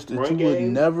 It's just that Run you would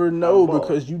game, never know ball.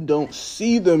 because you don't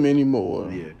see them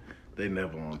anymore. Yeah, they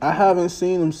never on. I haven't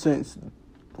seen them since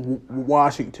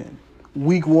Washington,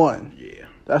 week 1. Yeah,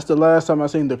 That's the last time I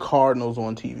seen the Cardinals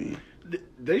on TV.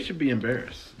 they should be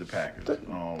embarrassed. The Packers.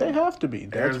 They have to be.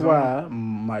 That's Arizona. why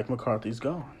Mike McCarthy's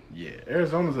gone. Yeah,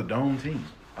 Arizona's a dome team.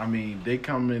 I mean, they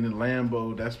come in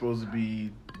Lambeau. That's supposed to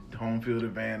be home field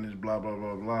advantage. Blah blah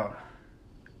blah blah,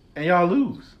 and y'all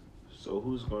lose. So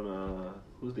who's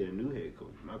their new head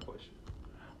coach? My question.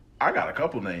 I got a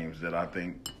couple names that I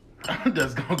think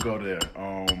that's gonna go there.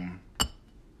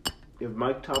 If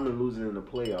Mike Tomlin loses in the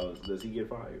playoffs, does he get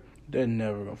fired? They're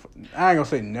never gonna. I ain't gonna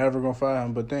say never gonna fire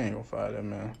him, but they ain't gonna fire that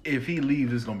man. If he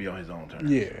leaves, it's gonna be on his own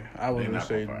terms. Yeah, I was They gonna not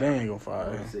say gonna they fire ain't gonna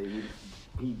fire him. Say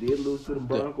he did lose to the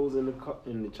Broncos and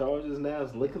the Chargers. Now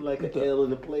it's looking like an L in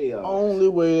the playoffs. Only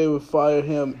way they would fire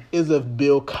him is if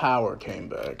Bill Cowher came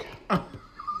back,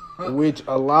 which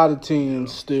a lot of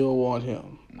teams still want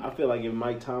him. I feel like if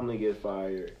Mike Tomlin gets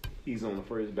fired, he's on the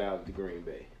first ballot to Green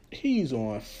Bay. He's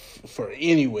on for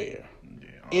anywhere. Yeah,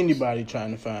 Anybody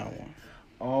trying to find one.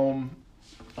 Um,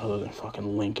 Other than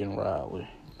fucking Lincoln Riley.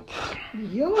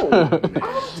 Yo, I'm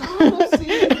tired of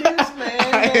seeing this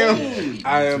man.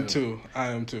 I am too.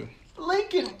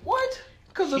 Lincoln, what?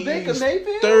 Because of Baker He's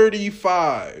Mayfield?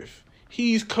 35.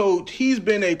 He's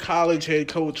been a college head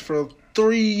coach for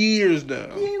 3 years now.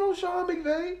 He ain't no Sean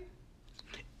McVay.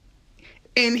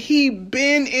 And he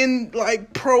been in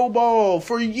like pro ball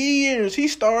for years. He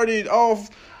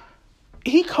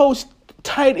coached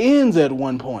tight ends at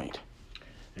one point.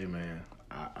 hey man,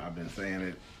 I've been saying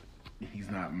it. He's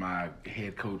not my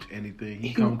head coach. Anything.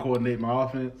 He come coordinate my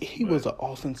offense. He was an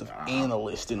offensive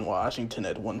analyst in Washington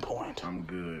at one point. I'm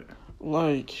good.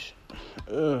 Like,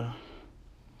 Yeah.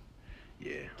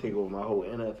 Take over my whole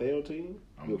NFL team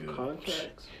I'm with good.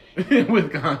 contracts.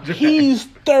 With contract. he's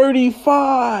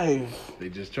 35. They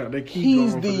just try. They keep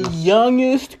He's going for the this.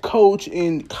 youngest coach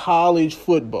in college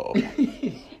football.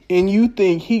 And you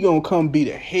think he gonna come be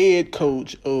the head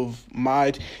coach of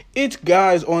it's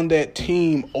guys on that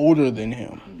team older than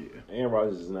him. Aaron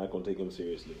Rodgers is not going to take him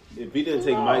seriously. If he didn't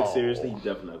take Mike seriously, he's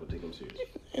definitely not going to take him seriously.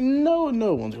 And no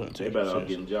one's gonna They take better him off seriously.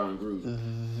 getting John Gruden.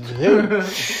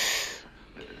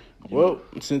 Well,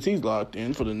 since he's locked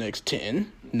in for the next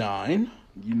 10, 9,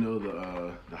 You know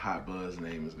the hot buzz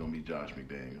name is gonna be Josh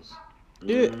McDaniels.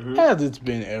 as it's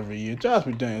been every year, Josh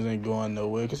McDaniels ain't going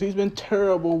nowhere because he's been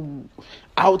terrible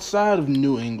outside of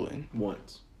New England.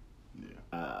 Once.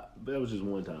 That was just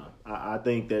one time. I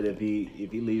think that if he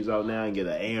leaves out now and get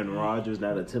an Aaron Rodgers,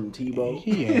 not a Tim Tebow,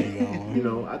 He ain't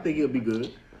going. I think he'll be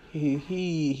good.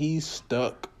 He's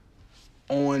stuck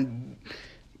on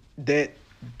that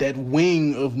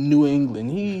wing of New England.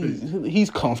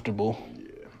 He's comfortable.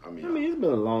 I mean, it's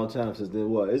been a long time since then.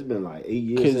 What? It's been like 8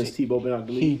 years since Tebow been out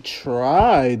the He league.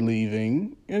 tried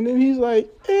leaving, and then he's like,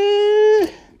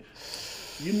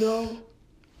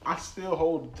 I still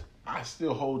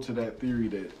hold to that theory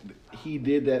that he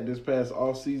did that this past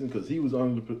offseason because he was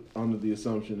under the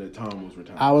assumption that Tom was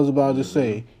retiring. I was about to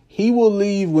say, he will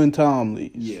leave when Tom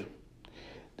leaves. Yeah.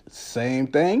 Same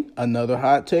thing, another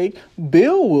hot take.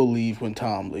 Bill will leave when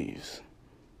Tom leaves.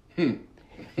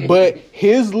 But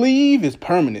his leave is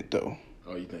permanent, though.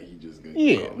 Oh, you think he just gonna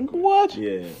Yeah. What?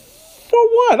 Yeah. For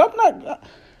what? I'm not.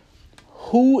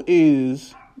 Who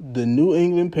is the New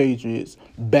England Patriots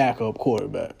backup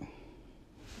quarterback?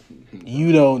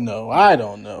 You don't know. I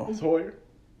don't know. It's Hoyer.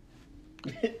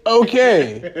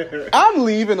 Okay. I'm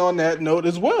leaving on that note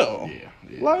as well.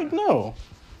 Yeah. Like, no.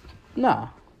 Nah.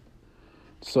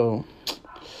 So,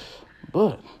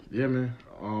 but Yeah, man.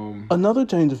 another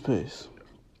change of pace.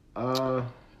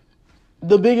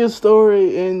 The biggest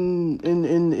story in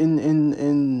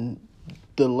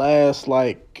the last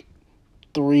like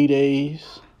 3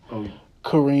 days. Oh,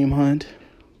 Kareem Hunt.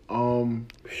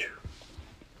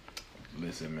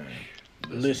 listen, man.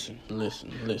 Listen.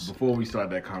 Before we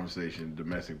start that conversation,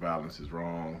 domestic violence is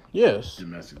wrong. Yes.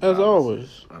 Domestic As violence always.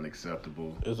 is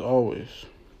unacceptable. As always.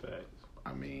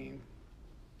 I mean,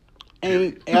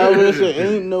 Ain't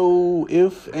no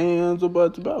ifs, ands, or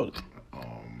buts about it.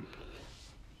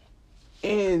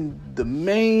 And the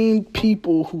main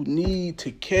people who need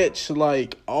to catch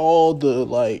all the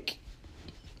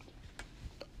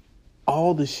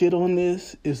shit on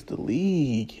this is the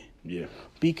league. yeah.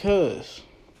 Because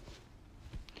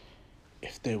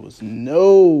if there was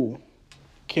no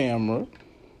camera,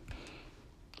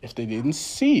 if they didn't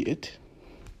see it,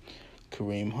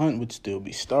 Kareem Hunt would still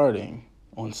be starting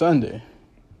on Sunday.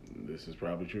 This is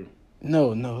probably true.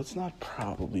 No, it's not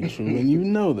probably true. And you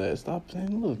know that. Stop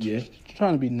saying, look, you're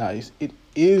trying to be nice. It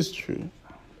is true.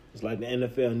 It's like the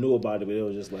NFL knew about it, but it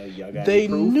was just like, y'all got They any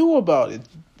proof? knew about it.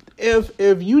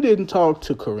 If you didn't talk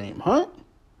to Kareem Hunt,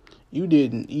 you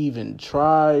didn't even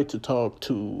try to talk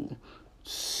to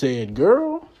said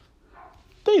girl,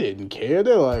 they didn't care.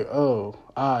 They're like, oh,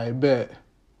 I bet.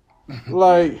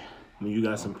 Like, When you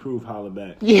got some proof, holler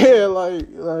back. yeah, like,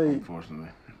 Unfortunately.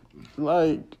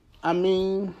 I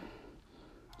mean,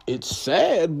 it's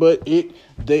sad, but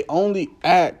they only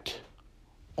act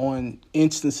on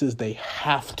instances they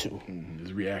have to.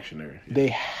 It's reactionary. They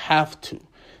have to.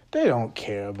 They don't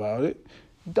care about it.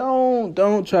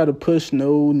 Don't try to push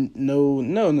no.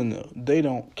 They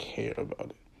don't care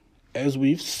about it. As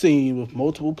we've seen with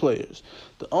multiple players,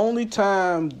 the only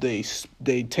time they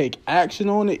take action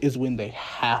on it is when they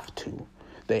have to.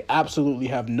 They absolutely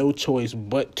have no choice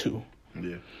but to.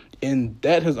 Yeah. And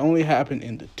that has only happened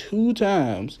in the 2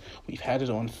 times we've had it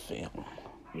on film.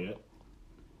 Yeah.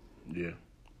 Yeah.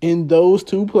 In those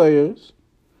 2 players,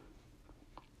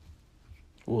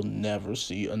 we'll never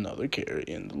see another carry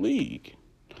in the league.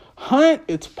 Hunt,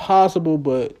 it's possible,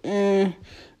 but they're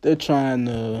trying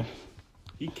to.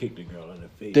 He kicked the girl in the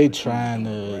face. They like, trying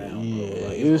he to. was on the Yeah, ground, bro.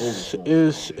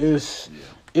 Like,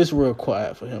 it's real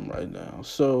quiet for him right now.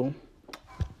 So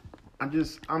I'm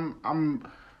just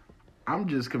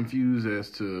confused as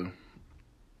to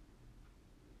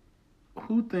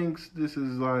who thinks this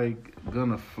is like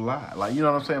gonna fly. Like, you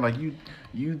know what I'm saying? Like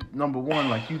you number one,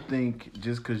 like you think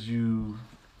just because you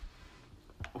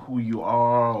who you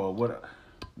are or what.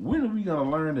 When are we gonna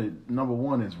learn that number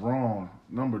one is wrong?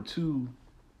 Number two,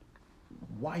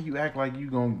 why you act like you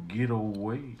gonna get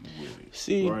away with it?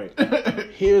 see, Right.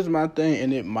 here's my thing,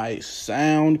 and it might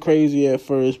sound crazy at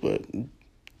first, but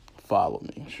follow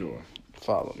me. Sure.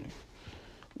 Follow me.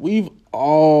 We've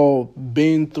all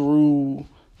been through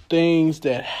things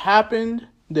that happened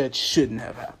that shouldn't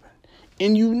have happened.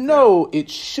 And you know it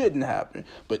shouldn't happen.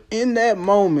 But in that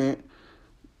moment,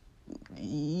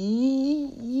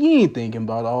 you ain't thinking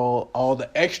about all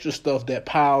the extra stuff that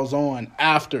piles on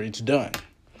after it's done.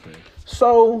 Okay.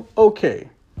 So, okay,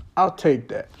 I'll take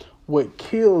that. What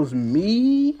kills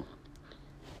me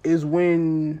is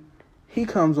when he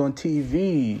comes on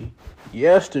TV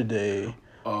yesterday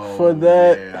for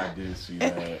that. Yeah, I did see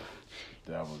that.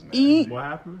 That was nasty. What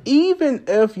happened? Even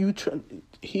if you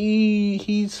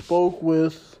he spoke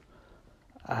with,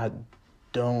 I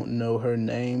don't know her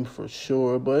name for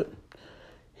sure, but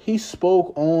he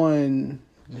spoke on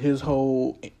his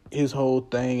whole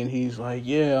thing, and he's like,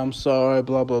 yeah, I'm sorry,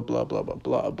 blah blah blah blah blah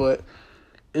blah. But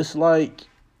it's like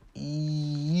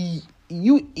you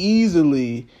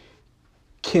easily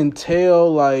can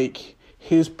tell, like,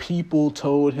 his people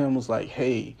told him, was like,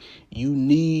 hey, you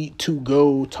need to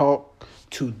go talk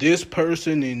to this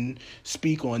person and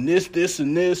speak on this,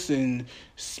 and this, and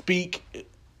speak.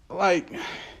 Like,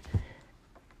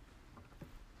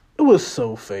 it was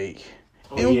so fake.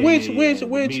 And which The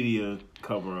media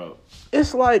cover up.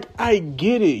 it's like, I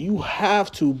get it, you have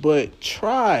to, but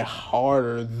try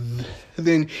harder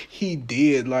than he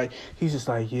did. Like, he's just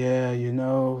like, yeah,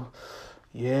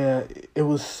 yeah, it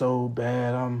was so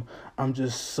bad. I'm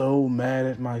just so mad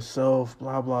at myself,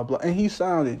 blah blah blah. And he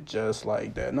sounded just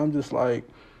like that. And I'm just like,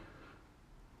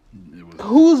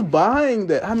 who's buying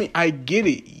that? I mean, I get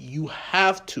it. You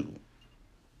have to.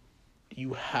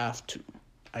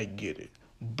 I get it.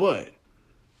 But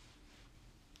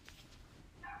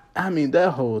I mean,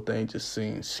 that whole thing just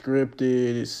seemed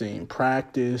scripted. It seemed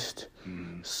practiced.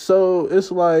 So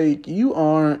it's like, you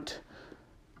aren't,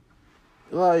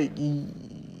 like,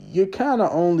 you're kind of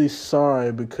only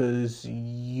sorry because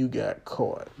you got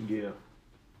caught. Yeah.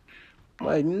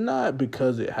 Like, not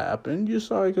because it happened. You're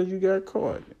sorry because you got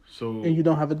caught. So And you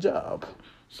don't have a job.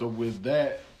 So with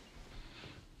that,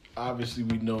 obviously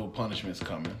we know punishment's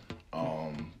coming.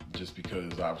 Just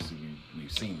because obviously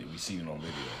we've seen it. We've seen it on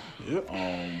video. Yep.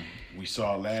 We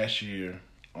saw last year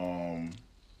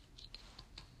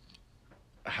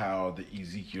how the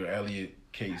Ezekiel Elliott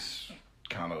case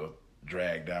kind of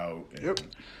dragged out. And Yep.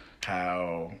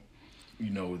 how,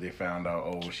 they found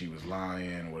out, she was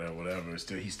lying, whatever.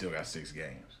 He still got 6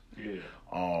 games. Yeah.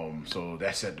 So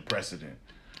that set the precedent.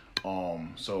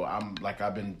 So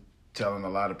I've been telling a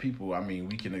lot of people, I mean,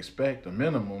 we can expect a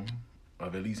minimum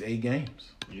of at least 8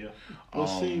 games. Yeah. But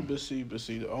see,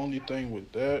 the only thing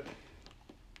with that,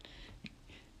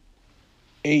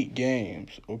 8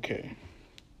 games, okay.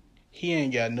 he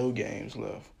ain't got no games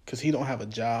left because he don't have a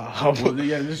job. Well,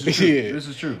 yeah, this is true. Yeah. This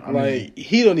is true. I Like, mean,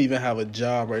 he don't even have a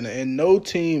job right now, and no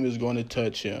team is going to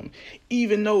touch him,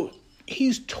 even though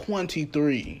he's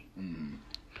 23.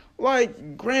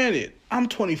 Like, granted, I'm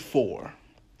 24.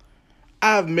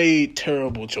 I've made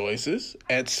terrible choices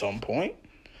at some point.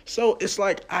 So it's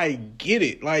like, I get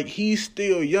it. Like, he's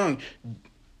still young,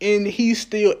 and he's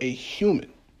still a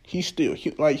human. He's still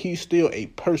a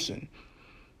person.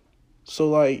 So,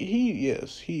 like,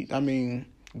 I mean,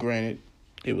 granted,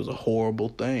 it was a horrible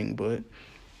thing, but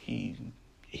he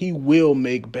will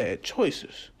make bad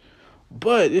choices.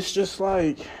 But it's just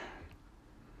like,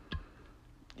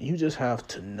 you just have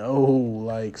to know,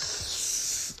 like,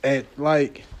 I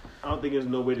don't think there's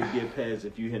no way to get past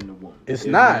if you hitting a woman. It's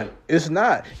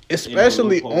not.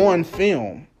 Especially on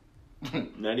film.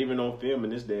 Not even on film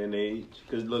in this day and age.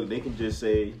 Because, look, they can just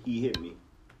say, he hit me.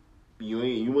 You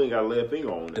ain't got to lay a finger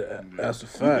on it. That's a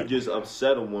fact. You can just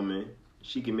upset a woman.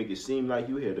 She can make it seem like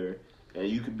you hit her. And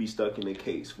you could be stuck in a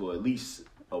case for at least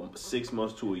 6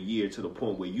 months to a year, to the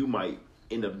point where you might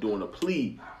end up doing a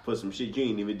plea for some shit you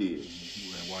ain't even did.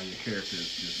 While your character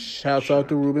is just... Shouts out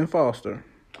to Reuben Foster.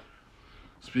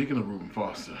 Speaking of Reuben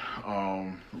Foster,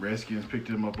 Redskins picked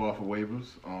him up off of waivers.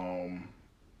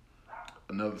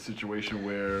 Another situation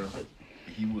where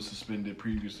he was suspended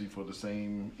previously for the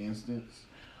same instance.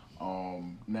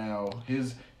 Now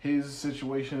his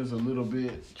situation is a little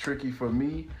bit tricky for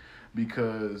me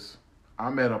because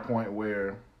I'm at a point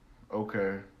where,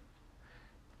 okay,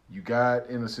 you got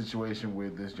in a situation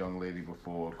with this young lady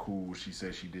before. Cool, she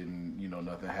said she didn't,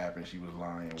 nothing happened. She was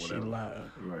lying, whatever. She lied.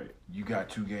 Right. You got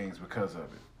 2 games because of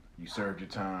it. You served your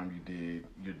time. You did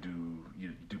your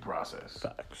due process.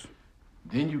 Facts.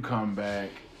 Then you come back,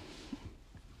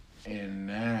 and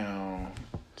now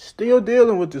still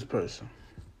dealing with this person.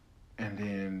 And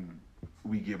then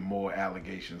we get more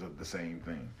allegations of the same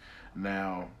thing.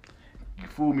 Now, you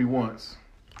fooled me once.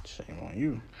 Shame on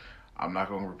you. I'm not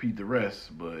going to repeat the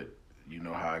rest, but you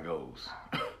know how it goes.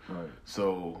 Right.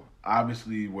 So,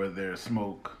 obviously, where there's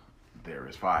smoke, there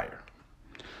is fire.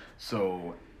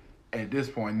 So, at this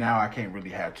point, now I can't really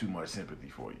have too much sympathy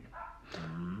for you.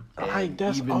 Like,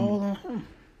 that's all on him.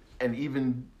 And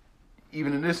even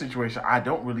in this situation, I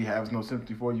don't really have no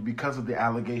sympathy for you because of the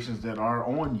allegations that are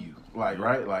on you. Like,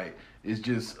 right? Like, it's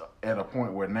just at a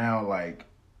point where now, like,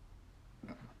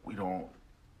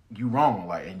 you wrong,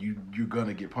 like, and you're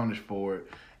gonna get punished for it,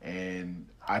 and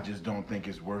I just don't think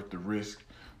it's worth the risk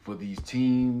for these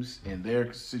teams in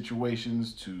their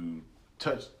situations to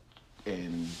touch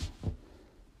and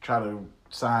try to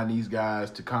sign these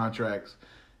guys to contracts.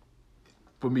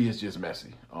 For me, it's just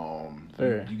messy.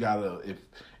 You gotta,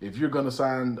 if you're gonna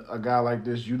sign a guy like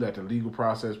this, you let the legal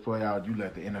process play out. You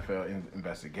let the NFL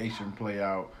investigation play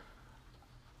out.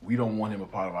 We don't want him a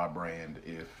part of our brand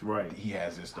if he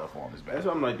has this stuff on his back. That's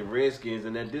why I'm like the Redskins,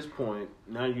 and at this point,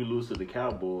 now you lose to the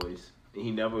Cowboys.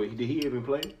 Did he even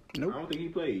play? Nope. I don't think he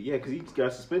played. Yeah, because he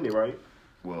got suspended, right?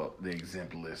 Well, the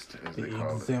exempt list, as they The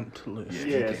call it. exempt list.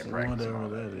 Yeah, Yes, he can't practice and all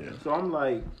whatever that. that is. So I'm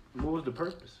like, what was the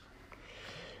purpose?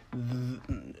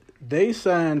 They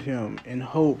signed him in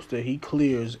hopes that he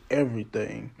clears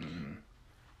everything,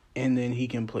 and then he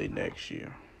can play next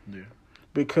year. Yeah.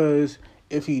 Because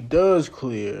if he does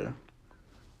clear,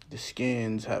 the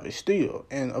Skins have a steal.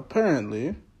 And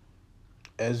apparently,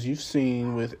 as you've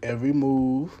seen with every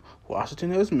move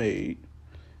Washington has made,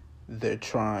 they're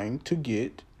trying to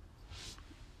get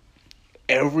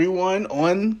everyone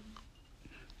on.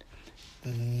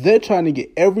 They're trying to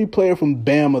get every player from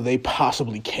Bama they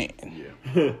possibly can.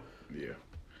 Yeah. Yeah.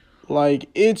 Like,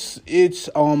 it's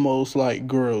almost like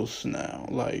gross now.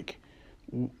 Like,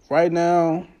 right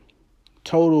now,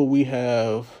 total we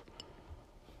have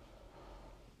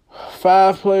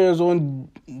 5 players on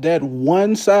that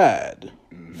one side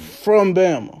from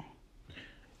Bama.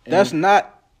 That's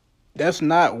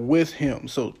not with him.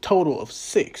 So total of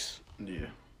 6. Yeah.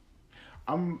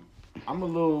 I'm a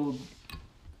little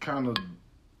kind of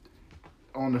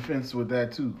on the fence with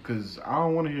that too, because I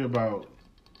don't want to hear about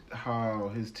how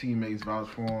his teammates vouch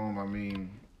for him. I mean,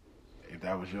 if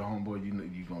that was your homeboy,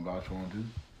 you gonna vouch for him too.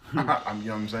 You know what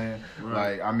I'm saying?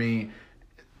 Right. Like, I mean,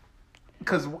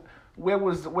 because where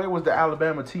was the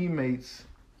Alabama teammates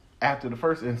after the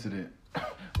first incident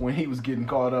when he was getting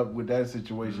caught up with that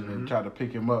situation and tried to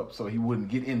pick him up so he wouldn't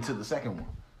get into the second one?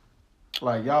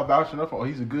 Like, y'all vouching up for,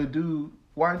 he's a good dude.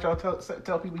 Why didn't y'all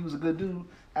tell people he was a good dude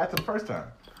after the first time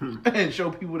and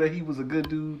show people that he was a good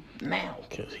dude now?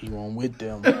 Because he won't with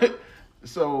them.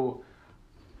 So,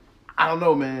 I don't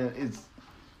know, man.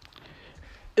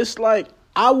 It's like,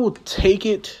 I will take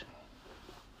it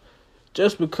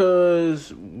just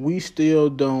because we still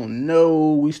don't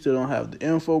know, we still don't have the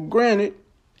info. Granted,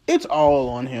 it's all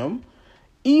on him.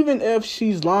 Even if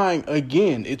she's lying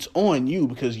again, it's on you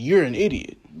because you're an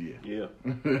idiot. Yeah.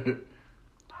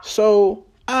 So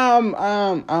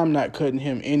I'm not cutting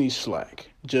him any slack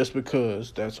just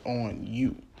because that's on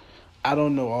you. I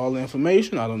don't know all the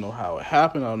information. I don't know how it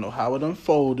happened. I don't know how it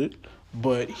unfolded.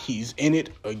 But he's in it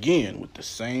again with the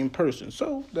same person.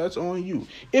 So that's on you.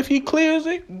 If he clears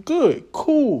it, good,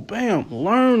 cool, bam,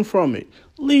 learn from it.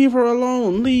 Leave her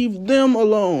alone. Leave them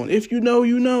alone. If you know,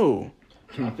 you know.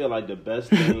 I feel like the best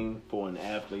thing for an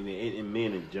athlete and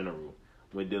men in general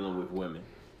when dealing with women,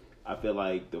 I feel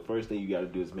like the first thing you got to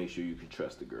do is make sure you can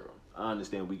trust the girl. I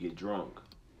understand we get drunk.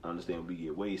 I understand we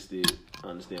get wasted. I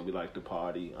understand we like to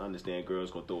party. I understand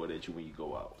girls going to throw it at you when you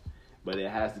go out. But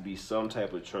it has to be some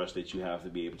type of trust that you have to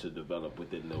be able to develop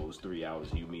within those 3 hours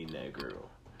you meeting that girl.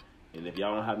 And if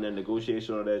y'all don't have that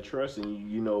negotiation or that trust,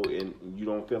 and you know, and you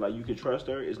don't feel like you can trust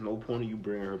her, it's no point in you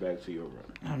bringing her back to your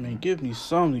room. I mean, give me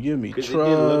something, give me trust. Because it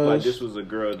didn't look like this was a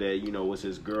girl that, you know, was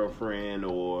his girlfriend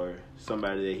or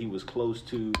somebody that he was close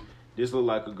to. This looked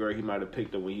like a girl he might have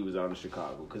picked up when he was out in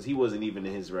Chicago, because he wasn't even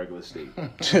in his regular state.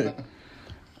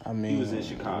 I mean, he was in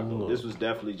Chicago. look, this was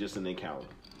definitely just an encounter.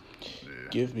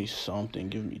 Give me something.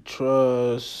 Give me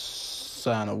trust.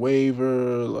 Sign a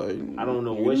waiver. Like, I don't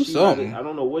know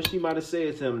what she might have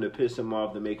said to him to piss him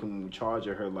off to make him charge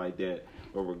her like that.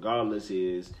 But regardless,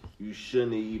 you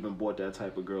shouldn't have even brought that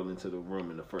type of girl into the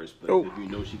room in the first place. Nope. If you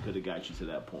know she could have got you to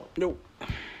that point. Nope.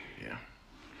 Yeah.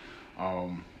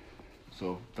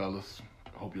 So fellas,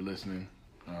 I hope you're listening.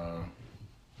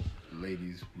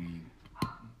 Ladies,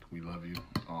 we love you.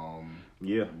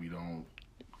 Yeah. We don't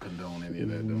condone any of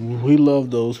that though. We love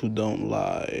those who don't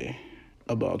lie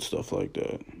about stuff like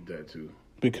that. That too.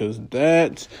 Because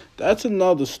that's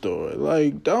another story.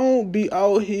 Like, don't be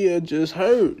out here just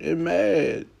hurt and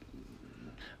mad.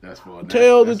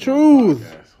 Tell the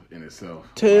truth in itself.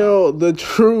 Tell the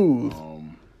truth.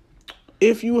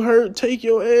 If you hurt, take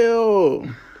your L.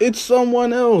 It's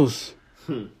someone else.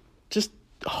 Just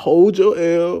hold your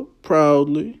L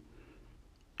proudly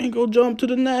and go jump to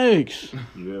the next.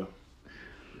 Yeah.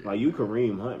 Like, you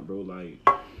Kareem Hunt, bro. Like,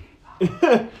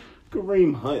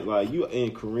 Kareem Hunt. Like, you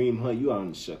and Kareem Hunt, you out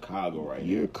in Chicago right now.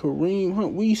 You're Kareem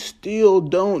Hunt. We still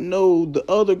don't know the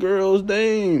other girl's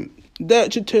name.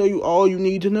 That should tell you all you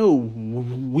need to know.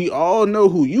 We all know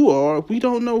who you are. We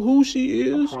don't know who she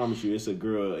is. I promise you, it's a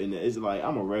girl, and it's like,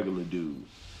 I'm a regular dude.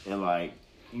 And, like,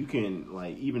 you can,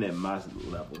 like, even at my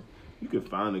level, you can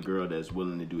find a girl that's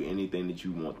willing to do anything that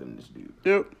you want them to do.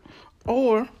 Yep.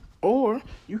 Or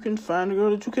you can find a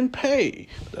girl that you can pay.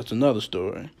 That's another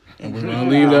story. And we're going to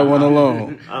leave that one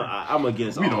alone. I'm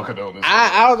against all. We don't condone this.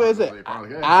 I was going to say, I'm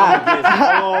against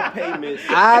all payments.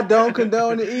 I don't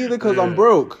condone it either because I'm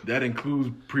broke. That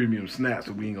includes premium snaps,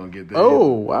 so we ain't going to get that. Oh,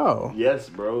 wow. Yes,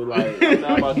 bro. Like, I'm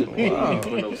not about to pay you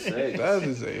for no sex. That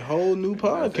is a whole new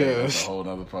podcast. That's a whole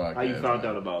other podcast. How you found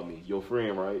out about me? Your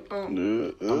friend, right? How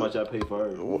much I pay for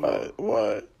her?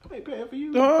 What? I ain't paying for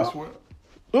you. I swear.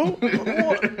 Oh, I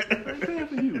ain't paying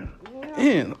for you.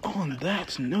 and on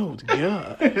that note,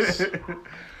 guys.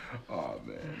 Oh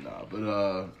man, nah.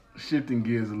 But shifting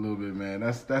gears a little bit, man.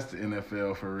 That's the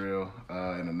NFL for real,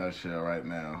 in a nutshell right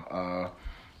now.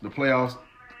 The playoffs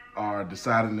are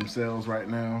deciding themselves right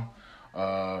now.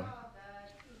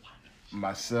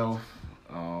 Myself,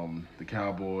 the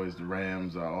Cowboys, the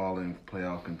Rams are all in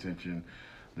playoff contention.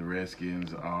 The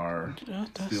Redskins are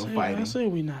still fighting. I say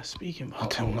we not speaking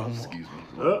about them no more. Excuse me.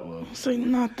 Well, Say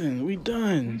nothing. We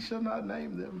done. we shall not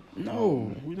name them.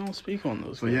 No, we don't speak on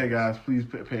those. So yeah, guys, please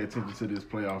pay attention to this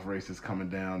playoff race that's coming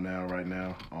down now, right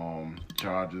now.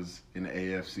 Chargers in the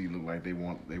AFC look like they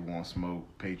want smoke.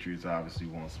 Patriots obviously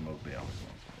want smoke. They always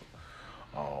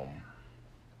want smoke.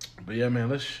 But yeah, man,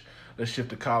 let's shift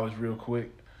to college real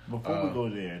quick. Before we go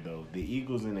there, though, the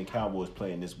Eagles and the Cowboys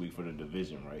playing this week for the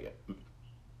division, right?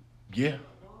 Yeah.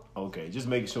 Okay, just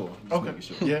making sure. Making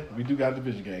sure. Yeah, we do got a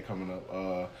division game coming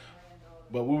up.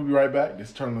 But we'll be right back.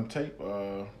 This turn on tape.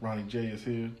 Ronnie J is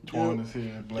here. Twan is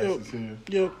here. Bless is here.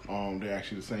 Yep. They're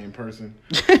actually the same person.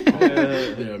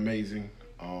 They're amazing.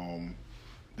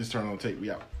 This turn on tape,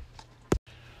 we out.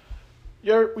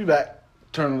 We back.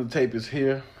 Turn on the tape is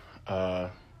here.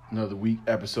 Another week,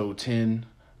 episode 10.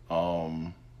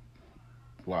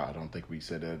 Wow, I don't think we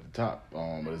said that at the top.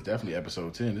 But it's definitely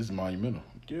episode 10. This is monumental.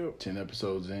 Yep. 10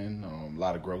 episodes in, a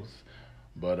lot of growth.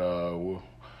 But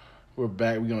we're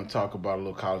back. We're going to talk about a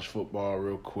little college football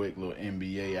real quick, a little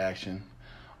NBA action.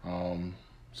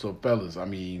 So, fellas, I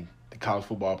mean, the college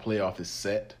football playoff is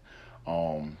set.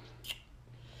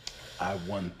 I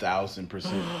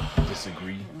 1,000%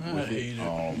 disagree with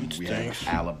it. We have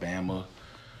Alabama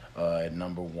at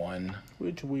number 1,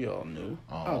 which we all knew.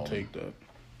 I'll take that.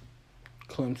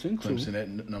 Clemson at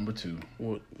number 2.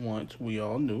 Once we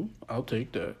all knew. I'll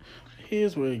take that.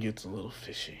 Here's where it gets a little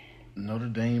fishy. Notre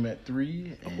Dame at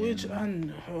 3, which I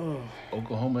know.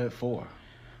 Oklahoma at 4.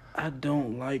 I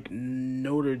don't like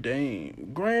Notre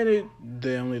Dame. Granted,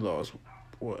 they only lost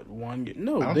one game.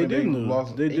 No, they didn't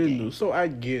lose. They didn't lose. So I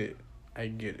get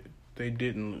it. They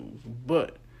didn't lose.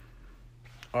 But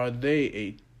are they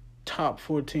a top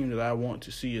 4 team that I want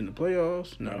to see in the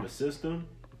playoffs? No. In the system,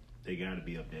 they got to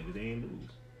be up there because they ain't lose.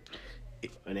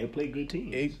 And they play good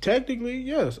teams. Technically,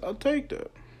 yes, I'll take that.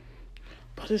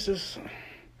 But it's just,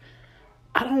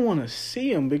 I don't want to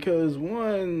see them because,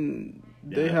 one,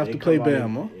 they have to play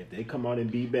Bama. If they come out and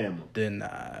beat Bama, then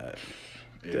not.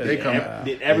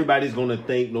 Then everybody's going to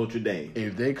think Notre Dame.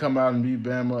 If they come out and beat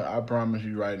Bama, I promise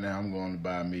you right now, I'm going to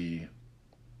buy me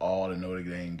all the Notre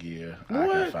Dame gear I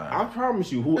can find. I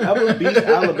promise you, whoever beats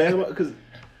Alabama, because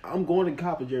I'm going to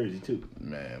cop a jersey too.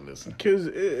 Man, listen. Because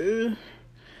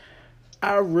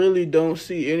I really don't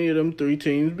see any of them 3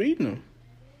 teams beating them.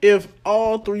 If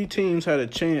all 3 teams had a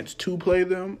chance to play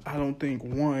them, I don't think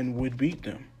one would beat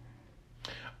them.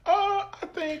 I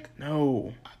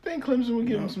think Clemson would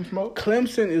give them some smoke.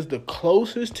 Clemson is the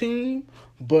closest team,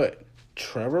 but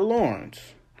Trevor Lawrence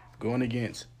going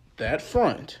against that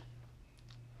front,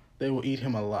 they will eat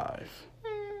him alive.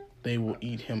 They will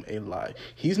eat him alive.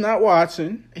 He's not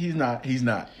Watson. He's not.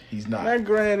 Now,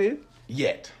 granted,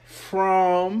 yet.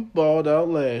 Fromm balled out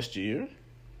last year,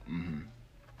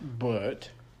 but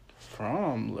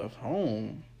Fromm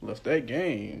left that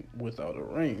game without a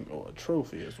ring or a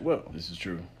trophy as well. This is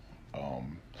true.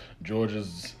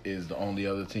 Georgia's is the only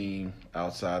other team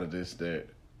outside of this that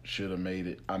should have made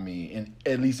it. I mean,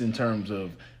 at least in terms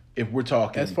of if we're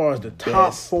talking as far as the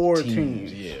top 4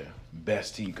 teams, yeah,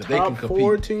 best team because they can compete. Top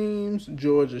 4 teams,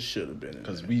 Georgia should have been in.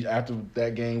 Because after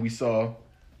that game we saw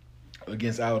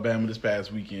against Alabama this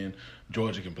past weekend,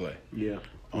 Georgia can play. Yeah.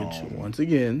 Which once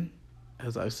again,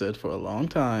 as I've said for a long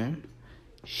time,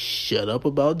 shut up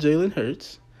about Jalen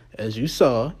Hurts. As you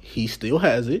saw, he still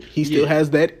has it. He still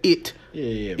has that it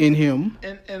in him.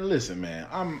 And listen, man,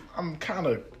 I'm kind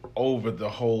of over the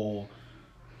whole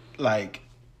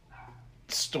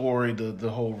story, the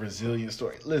whole resilient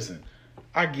story. Listen,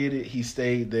 I get it. He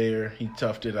stayed there. He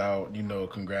toughed it out.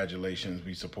 Congratulations.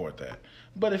 We support that.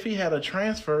 But if he had a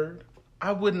transfer,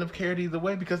 I wouldn't have cared either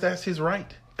way because that's his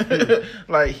right.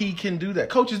 He can do that.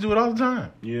 Coaches do it all the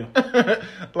time. Yeah.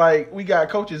 We got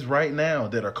coaches right now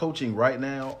that are coaching right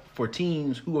now for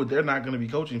teams who they're not going to be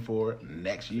coaching for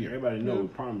next year. Everybody knows,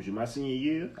 I promise you, my senior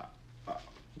year,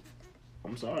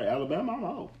 I'm sorry, Alabama, I'm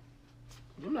out.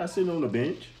 I'm not sitting on the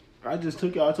bench. I just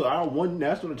took y'all to our 1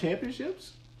 national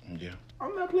championships. Yeah.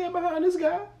 I'm not playing behind this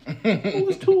guy. Who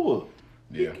is Tua?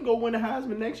 He can go win the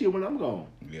Heisman next year when I'm gone.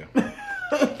 Yeah.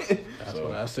 That's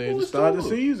what I said at the start of the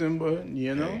season, but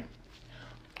Hey,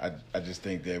 I just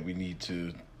think that we need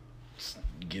to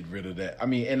get rid of that. I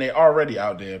mean, and they're already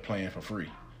out there playing for free.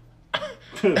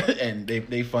 And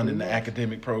they funding the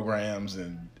academic programs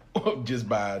and just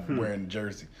by wearing the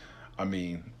jersey. I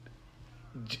mean,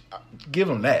 give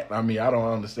them that. I mean, I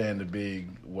don't understand the big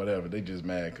whatever. They just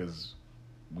mad because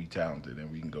we talented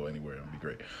and we can go anywhere and be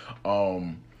great.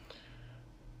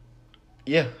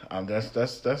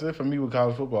 That's it for me with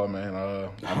college football, man.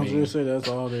 I was going to say that's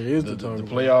all there is to talk about.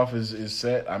 The playoff is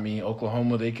set. I mean,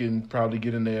 Oklahoma, they can probably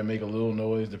get in there and make a little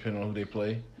noise depending on who they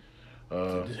play.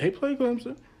 Did they play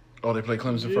Clemson? Oh, they play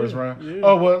Clemson first round? Yeah.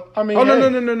 Oh, well, I mean. Oh, no.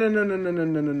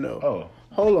 Oh.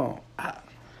 Hold on.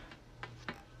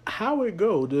 How it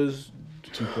go? Does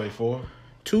 2 play 4?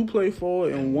 2 play 4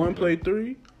 and 1 play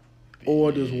 3?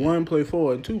 Or does 1 play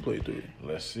 4 and 2 play 3?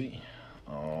 Let's see.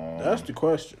 That's the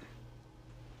question.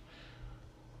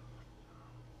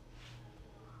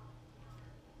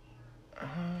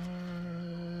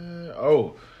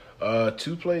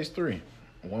 Two plays 3.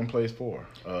 1 plays 4.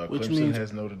 Which Clemson means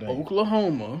has Notre Dame.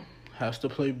 Oklahoma has to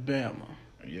play Bama.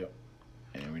 Yep.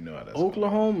 And we know how that's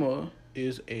Oklahoma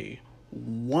is a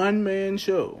one-man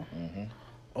show. Mm-hmm.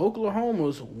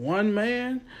 Oklahoma's one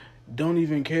man don't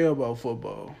even care about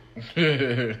football.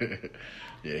 Yeah,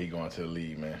 he going to the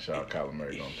league, man. Shout out Kyler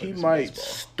Murray. He might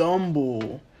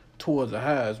stumble towards a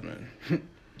Heisman.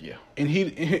 Yeah. And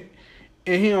he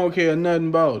don't care nothing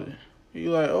about it. He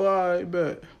like, oh, all right,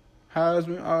 bet.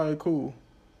 Heisman, all right, cool.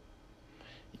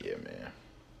 Yeah, man.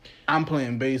 I'm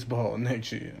playing baseball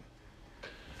next year.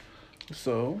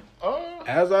 So,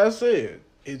 as I said,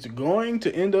 it's going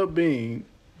to end up being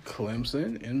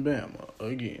Clemson and Bama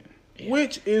again. Yeah.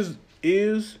 Which is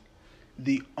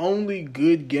the only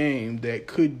good game that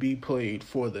could be played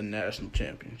for the national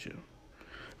championship.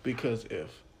 Because if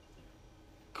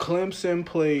Clemson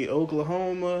played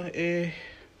Oklahoma,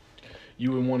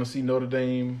 You would want to see Notre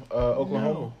Dame,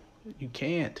 Oklahoma? no, you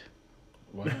can't.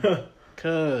 Why?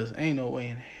 Cause ain't no way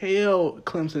in hell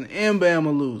Clemson and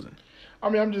Bama losing. I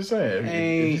mean, I'm just saying. If you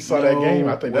Ain't saw that no game,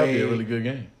 I think that'd be a way. really good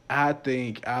game. I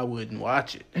think I wouldn't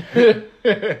watch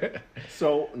it.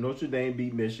 So Notre Dame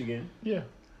beat Michigan. Yeah.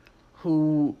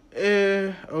 Who,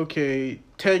 okay,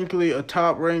 technically a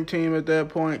top-ranked team at that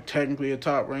point, technically a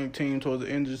top-ranked team towards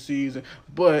the end of the season,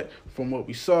 but from what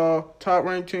we saw,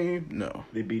 top-ranked team, no.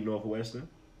 They beat Northwestern.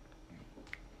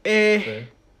 Okay.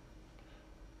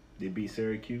 They beat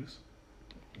Syracuse.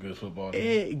 Good football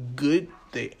team. Good,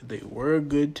 they were a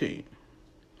good team,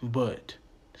 but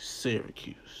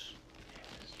Syracuse.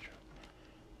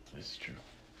 That's true.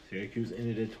 Syracuse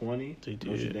ended at 20. They did.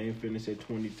 Notre Dame finished at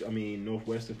 20.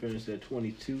 Northwestern finished at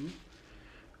 22.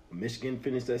 Michigan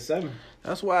finished at 7.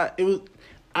 That's why it was. They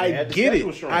I had the get schedule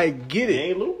it. strength. I get They it.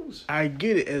 ain't lose. I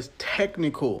get it as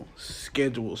technical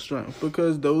schedule strength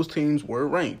because those teams were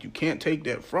ranked. You can't take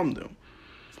that from them.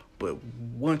 But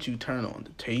once you turn on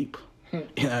the tape and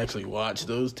actually watch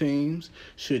those teams,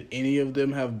 should any of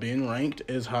them have been ranked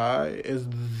as high as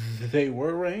they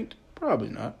were ranked? Probably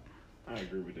not. I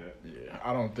agree with that. Yeah,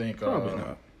 I don't think. Probably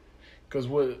not. Because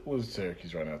what is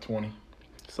Syracuse right now? 20?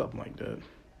 Something like that.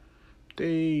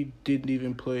 They didn't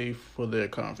even play for their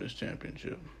conference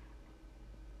championship.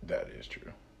 That is true.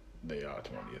 They are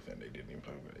 20th and they didn't even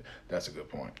play with it. That's a good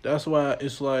point. That's why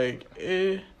it's like,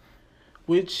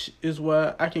 which is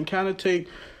why I can kind of take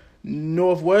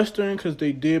Northwestern because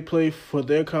they did play for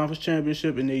their conference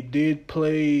championship and they did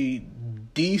play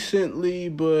decently,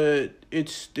 but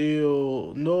it's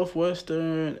still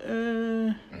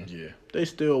Northwestern. Yeah. They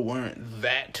still weren't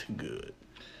that good.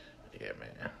 Yeah,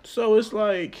 man. So it's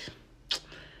like,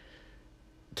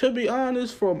 to be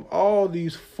honest, from all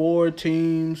these 4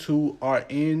 teams who are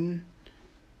in,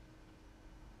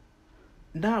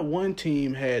 not one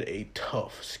team had a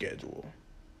tough schedule.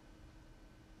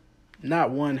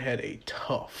 Not one had a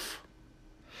tough.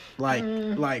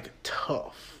 Like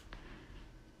tough.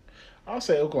 I'll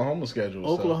say Oklahoma's schedule.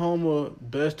 Oklahoma,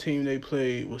 best team they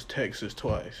played was Texas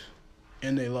twice.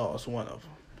 And they lost one of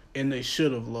them. And they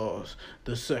should have lost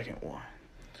the second one.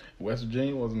 West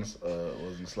Virginia wasn't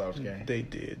a slouch game. They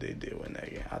did win that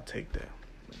game. I'll take that.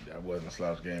 That wasn't a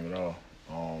slouch game at all.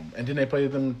 And then they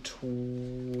played them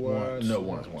twice. No,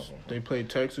 once. They played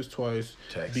Texas twice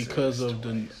because of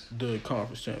the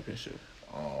conference championship,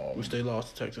 which they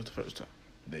lost to Texas the first time.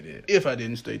 They did. If I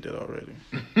didn't state that already.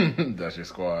 That's your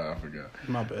squad. I forgot.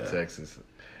 My bad. Texas.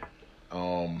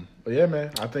 But yeah,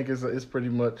 man, I think it's pretty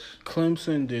much.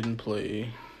 Clemson didn't play.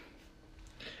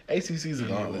 ACC's a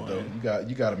gauntlet, though.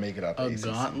 You got to make it out the ACC. A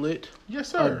gauntlet? Yes,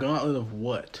 sir. A gauntlet of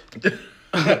what?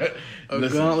 A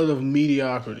gauntlet of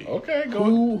mediocrity. Okay,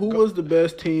 Who was the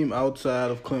best team outside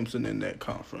of Clemson in that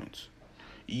conference?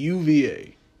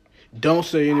 UVA. Don't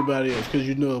say anybody else because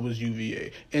you know it was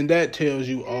UVA. And that tells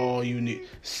you all you need.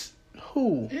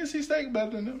 Who? NC State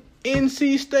better than them.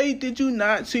 NC State? Did you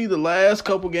not see the last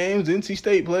couple games NC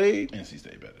State played? NC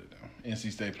State better than them.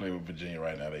 NC State played with Virginia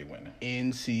right now. They winning.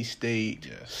 NC State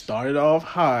Yes. started off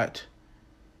hot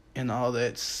and all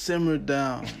that simmered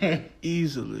down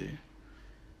easily.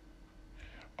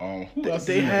 Who else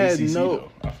They is in the had ACC, no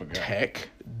though? I forgot. Tech,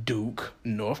 Duke,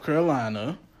 North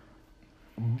Carolina,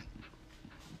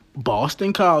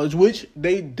 Boston College, which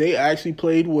they actually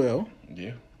played well.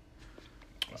 Yeah.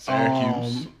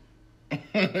 Syracuse.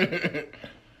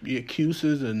 Yeah, Cuse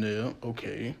is in there.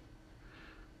 Okay.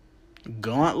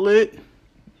 Gauntlet.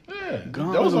 Yeah.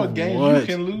 Gauntlet Those are of games what? you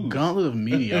can lose. Gauntlet of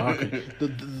mediocrity.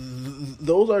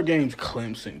 Those are games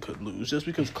Clemson could lose just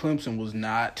because Clemson was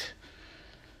not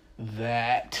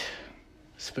that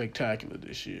spectacular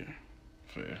this year.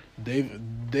 Fair.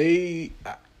 They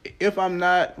if I'm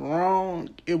not wrong,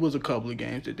 it was a couple of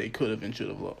games that they could have and should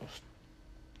have lost.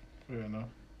 Fair enough.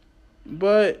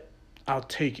 But I'll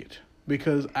take it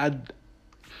because I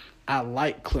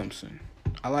like Clemson.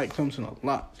 I like Clemson a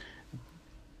lot.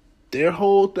 Their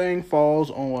whole thing falls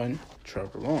on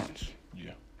Trevor Lawrence.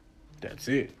 Yeah. That's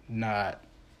it. Not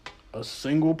a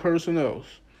single person else.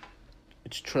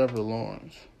 It's Trevor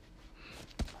Lawrence.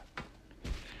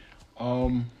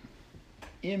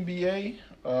 NBA.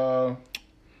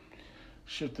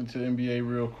 Shifting to NBA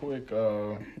real quick.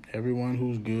 Everyone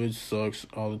who's good sucks.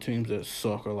 All the teams that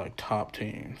suck are like top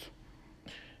teams.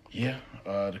 Yeah.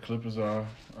 The Clippers are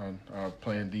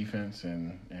playing defense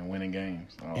and winning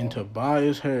games. And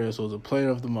Tobias Harris was a player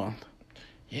of the month.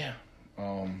 Yeah.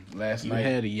 Last You night.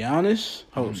 had Giannis.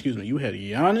 Oh, excuse me. You had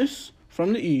Giannis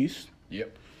from the East.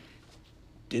 Yep.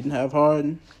 Didn't have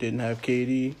Harden, didn't have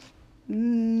KD,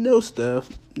 no Steph,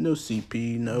 no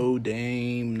CP, no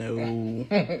Dame, no.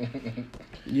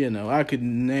 I could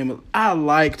name it. I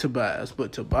like Tobias,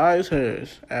 but Tobias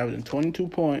Harris, averaging 22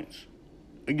 points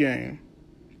a game,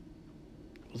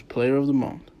 was player of the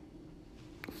month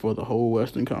for the whole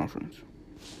Western Conference,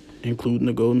 including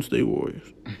the Golden State Warriors.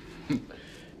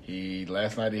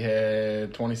 Last night he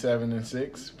had 27 and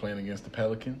 6 playing against the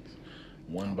Pelicans.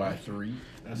 Won by 3.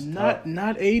 That's not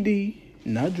AD,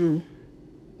 not Drew.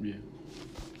 Yeah.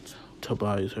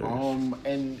 Tobias Harris.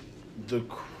 And the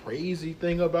crazy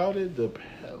thing about it, the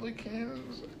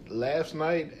Pelicans last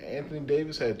night, Anthony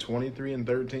Davis had 23 and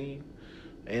 13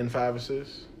 and 5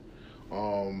 assists.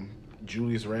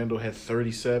 Julius Randle had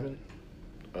 37,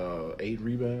 8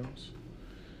 rebounds.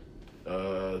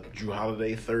 Drew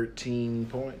Holiday 13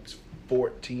 points,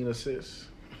 14 assists.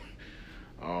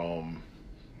 Oh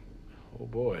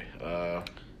boy,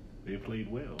 they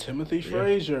played well. Timothy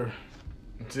Frazier.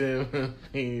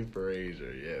 Timothy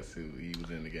Frazier, yes, he was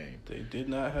in the game. They did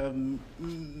not have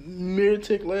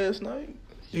Mirotic last night.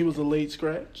 He was a late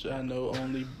scratch. I know,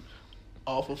 only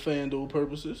off of FanDuel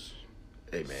purposes.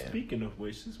 Hey man. Speaking of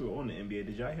which, since we're on the NBA,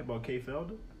 did y'all hear about Kay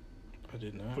Felder? I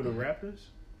did not. For the Raptors?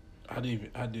 I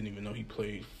didn't even know he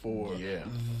played for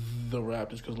the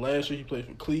Raptors, because last year he played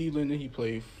for Cleveland and he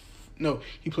played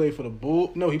for the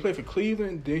Bulls. No, he played for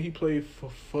Cleveland, then he played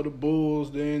for the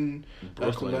Bulls, then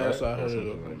Brooklyn, that's the last right? I heard of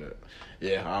him. Like that.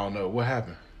 Yeah, I don't know. What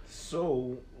happened?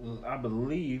 So, I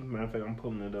believe, matter of fact, I'm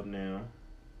pulling it up now.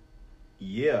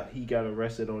 Yeah, he got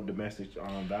arrested on domestic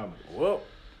violence. Well,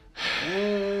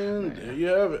 and there you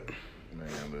have it. Man,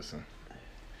 listen.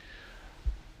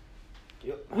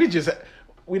 Yep.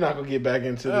 We're not gonna get back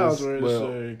into this. I was ready to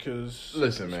say, because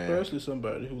listen, man, especially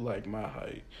somebody who like my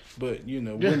height, but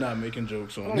we're not making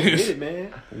jokes on I don't this. get it,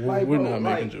 man. We're not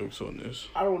making jokes on this.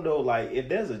 I don't know, if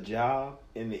there's a job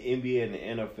in the NBA and the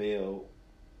NFL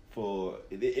for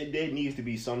there needs to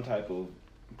be some type of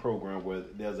program where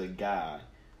there's a guy,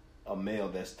 a male,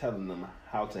 that's telling them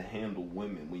how to handle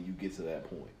women when you get to that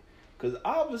point. Because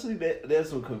obviously there's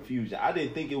some confusion. I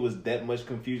didn't think it was that much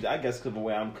confusion. I guess because of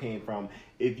where I came from,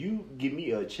 if you give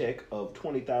me a check of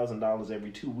 $20,000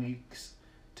 every 2 weeks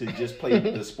to just play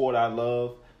the sport I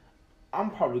love,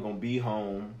 I'm probably going to be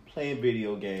home playing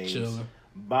video games, chilling,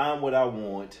 buying what I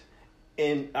want,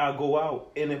 and I go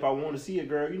out. And if I want to see a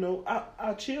girl,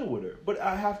 I chill with her. But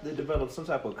I have to develop some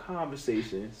type of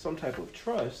conversation, some type of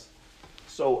trust,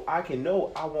 so I can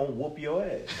know I won't whoop your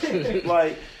ass.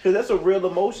 Because that's a real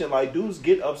emotion. Dudes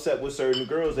get upset with certain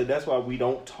girls, and that's why we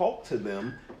don't talk to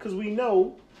them, because we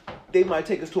know they might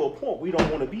take us to a point we don't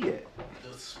want to be at.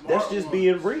 That's just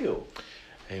being real.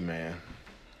 Hey, man.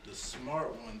 The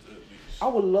smart ones, at least. I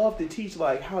would love to teach,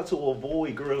 how to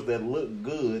avoid girls that look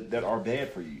good that are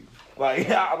bad for you.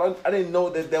 I didn't know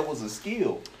that was a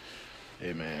skill.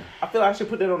 Hey, man. I feel like I should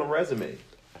put that on a resume.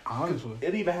 Honestly.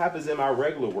 It even happens in my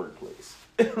regular workplace.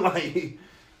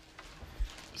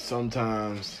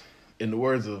 Sometimes, in the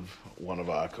words of one of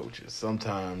our coaches,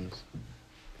 sometimes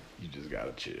you just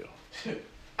gotta chill.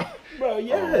 Bro,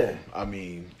 yeah.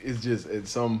 It's just at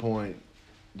some point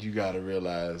you gotta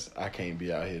realize I can't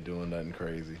be out here doing nothing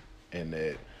crazy, and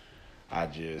that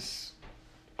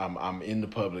I'm in the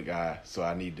public eye, so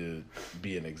I need to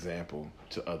be an example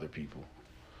to other people.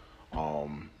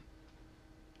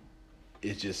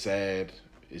 It's just sad.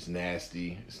 It's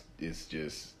nasty. It's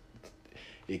just,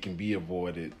 it can be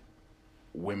avoided.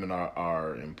 Women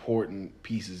are important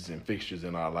pieces and fixtures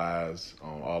in our lives.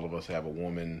 All of us have a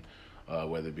woman,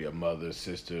 whether it be a mother,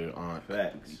 sister, aunt,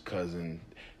 cousin.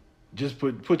 Just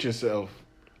put yourself.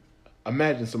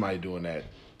 Imagine somebody doing that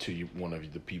to you, one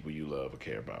of the people you love or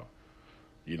care about.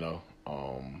 It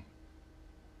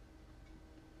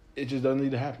just doesn't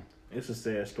need to happen. It's a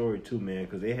sad story too, man,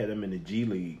 because they had him in the G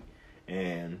League.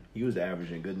 And he was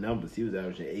averaging good numbers. He was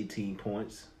averaging 18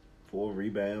 points, 4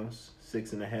 rebounds,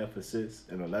 6.5 assists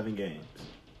in 11 games.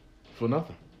 For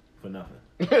nothing.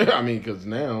 Because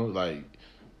now,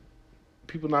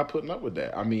 people not putting up with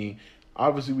that.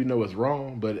 Obviously we know it's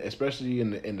wrong, but especially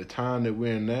in the time that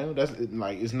we're in now, that's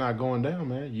it's not going down,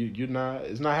 man.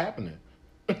 It's not happening.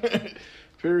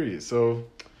 Period. So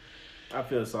I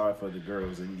feel sorry for the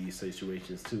girls in these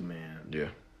situations too, man. Yeah.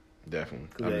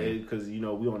 Definitely. Because, we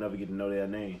don't ever get to know their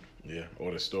name. Yeah,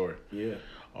 or the story. Yeah.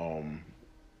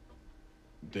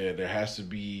 There has to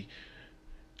be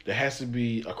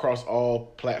across all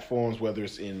platforms, whether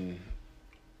it's in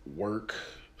work,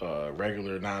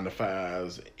 regular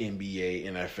 9-to-5s, NBA,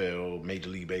 NFL,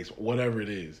 Major League Baseball, whatever it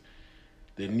is,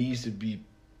 there needs to be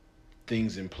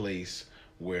things in place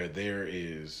where there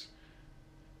is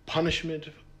punishment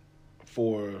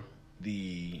for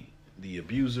the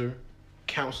abuser,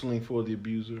 counseling for the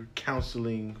abuser,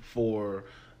 counseling for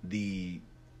the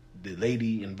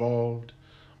lady involved,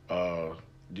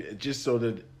 just so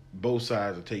that both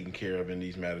sides are taken care of in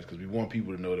these matters, because we want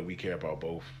people to know that we care about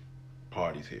both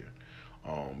parties here.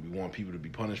 We want people to be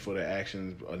punished for their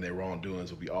actions and their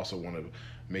wrongdoings, but we also want to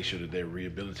make sure that they're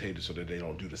rehabilitated so that they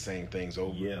don't do the same things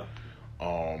over. Yeah.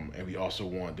 And we also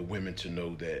want the women to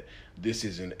know that this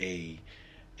isn't a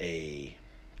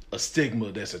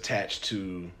stigma that's attached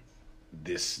to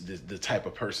the type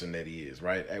of person that he is,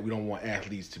 right? We don't want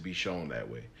athletes to be shown that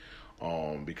way,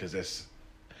 because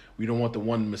we don't want the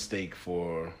one mistake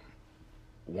for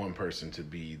one person to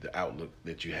be the outlook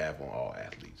that you have on all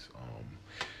athletes.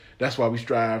 That's why we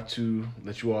strive to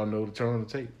let you all know to turn on the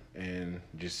tape and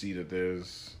just see that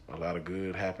there's a lot of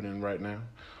good happening right now.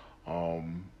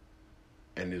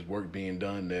 And there's work being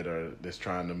done that's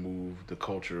trying to move the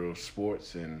culture of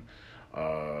sports and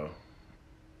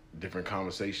different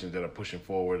conversations that are pushing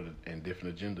forward and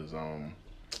different agendas.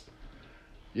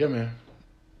 Yeah, man.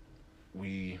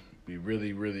 We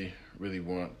really, really, really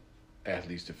want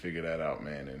athletes to figure that out,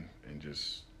 man, and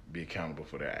just be accountable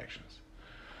for their actions.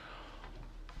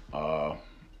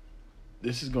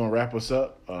 This is going to wrap us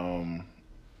up.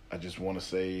 I just want to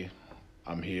say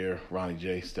I'm here. Ronnie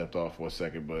J stepped off for a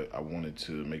second, but I wanted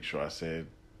to make sure I said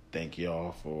thank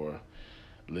y'all for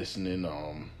listening.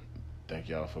 Thank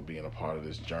y'all for being a part of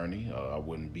this journey. I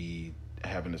wouldn't be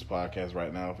having this podcast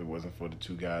right now if it wasn't for the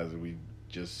two guys that we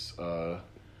just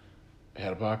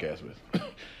had a podcast with.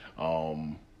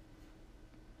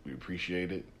 We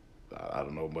appreciate it. I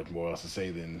don't know much more else to say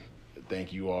than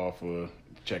thank you all for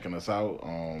checking us out.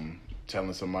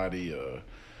 Telling somebody,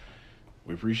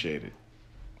 we appreciate it.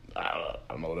 I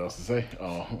don't know what else to say.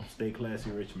 Stay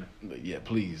classy, Richmond. Yeah,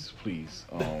 please, please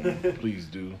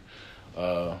do.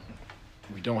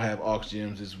 We don't have Aux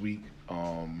Gems this week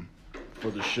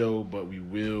for the show, but we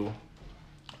will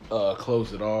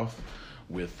close it off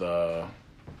with one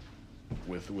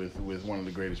of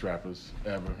the greatest rappers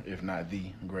ever, if not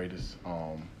the greatest.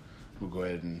 We'll go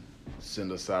ahead and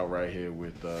send us out right here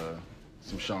with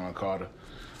some Sean Carter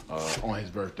on his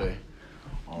birthday.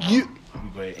 We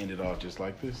go ahead and end it off just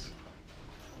like this.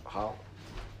 How?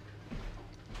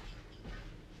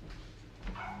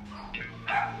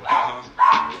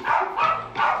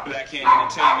 Black Hand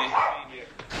Entertainment,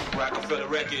 Rockefeller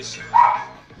Records,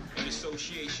 in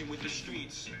association with the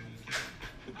streets,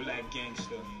 the Black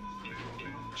Gangster,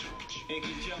 in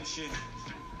conjunction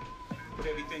with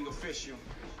everything official.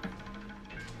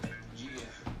 Yeah,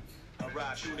 I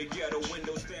ride through the ghetto,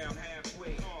 windows down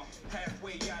halfway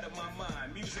out of my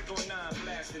mind. Music on 9,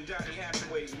 blasting Donny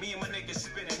Hathaway. Me and my niggas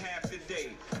spending half the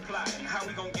day plotting how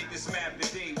we gonna get this map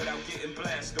today without getting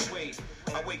blasted away.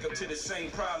 I wake up to the same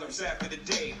problems after the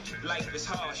day. Life is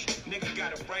harsh, nigga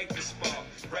got a bright to spark.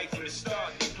 Right from the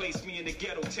start, they placed me in the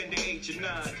ghetto 10 to 8 or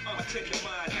 9. My tender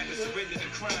mind had to surrender to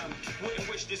crime. Wouldn't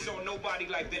wish this on nobody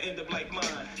like the end of like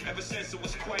mine. Ever since I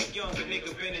was quite young, a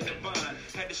nigga been in the bind.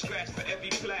 Had to scratch for every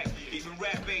plaque, even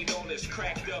rap ain't all that's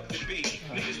cracked up to be.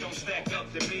 Niggas don't stack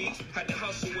up to me. Had to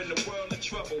hustle in the world of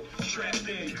trouble. Trapped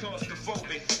in,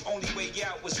 claustrophobic. Only way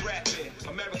out was rapping.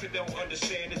 America don't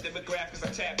understand the demographics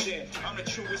I tapped in. I'm the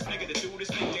truest nigga to do this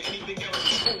nigga. Anything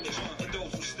else is foolish. For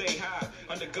those who stay high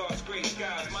under God's gray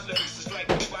skies, my lyrics is like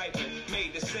the Bible,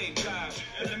 made to save lives.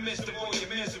 In the midst of all your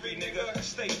misery, nigga,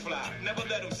 stay fly. Never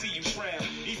let them see you frown.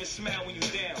 Even smile when you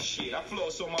down. Shit, I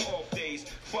floss on my off days.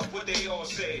 Fuck what they all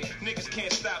say. Niggas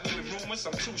can't stop me with rumors.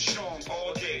 I'm too strong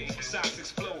all day. Socks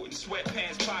exploding,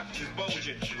 sweatpants pockets is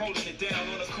bulging. Holding it down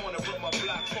on the corner of my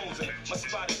block posing. My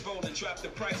spot is rolling. Dropped the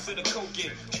price of the coke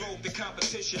in. Drove the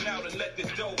competition out and let the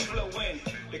dough flow in.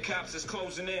 The cops is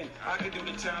closing in. I can do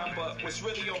the time, but what's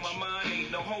really on my mind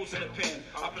ain't no holes in the pen.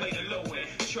 I play the low end.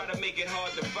 Try to make it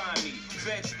hard to find me.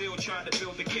 Feds still trying to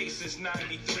build the case since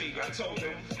 93. I told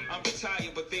them I'm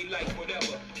retired, but they like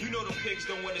whatever. You know them pigs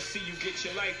don't want to see you get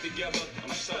your life together.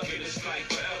 I'm stuck in this life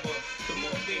forever. The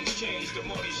more things change, the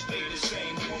more they stay the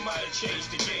same. Who am I to change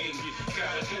the game?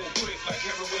 Gotta move quick like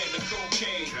heroin and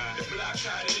cocaine. The block's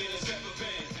hotter than it's ever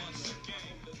been.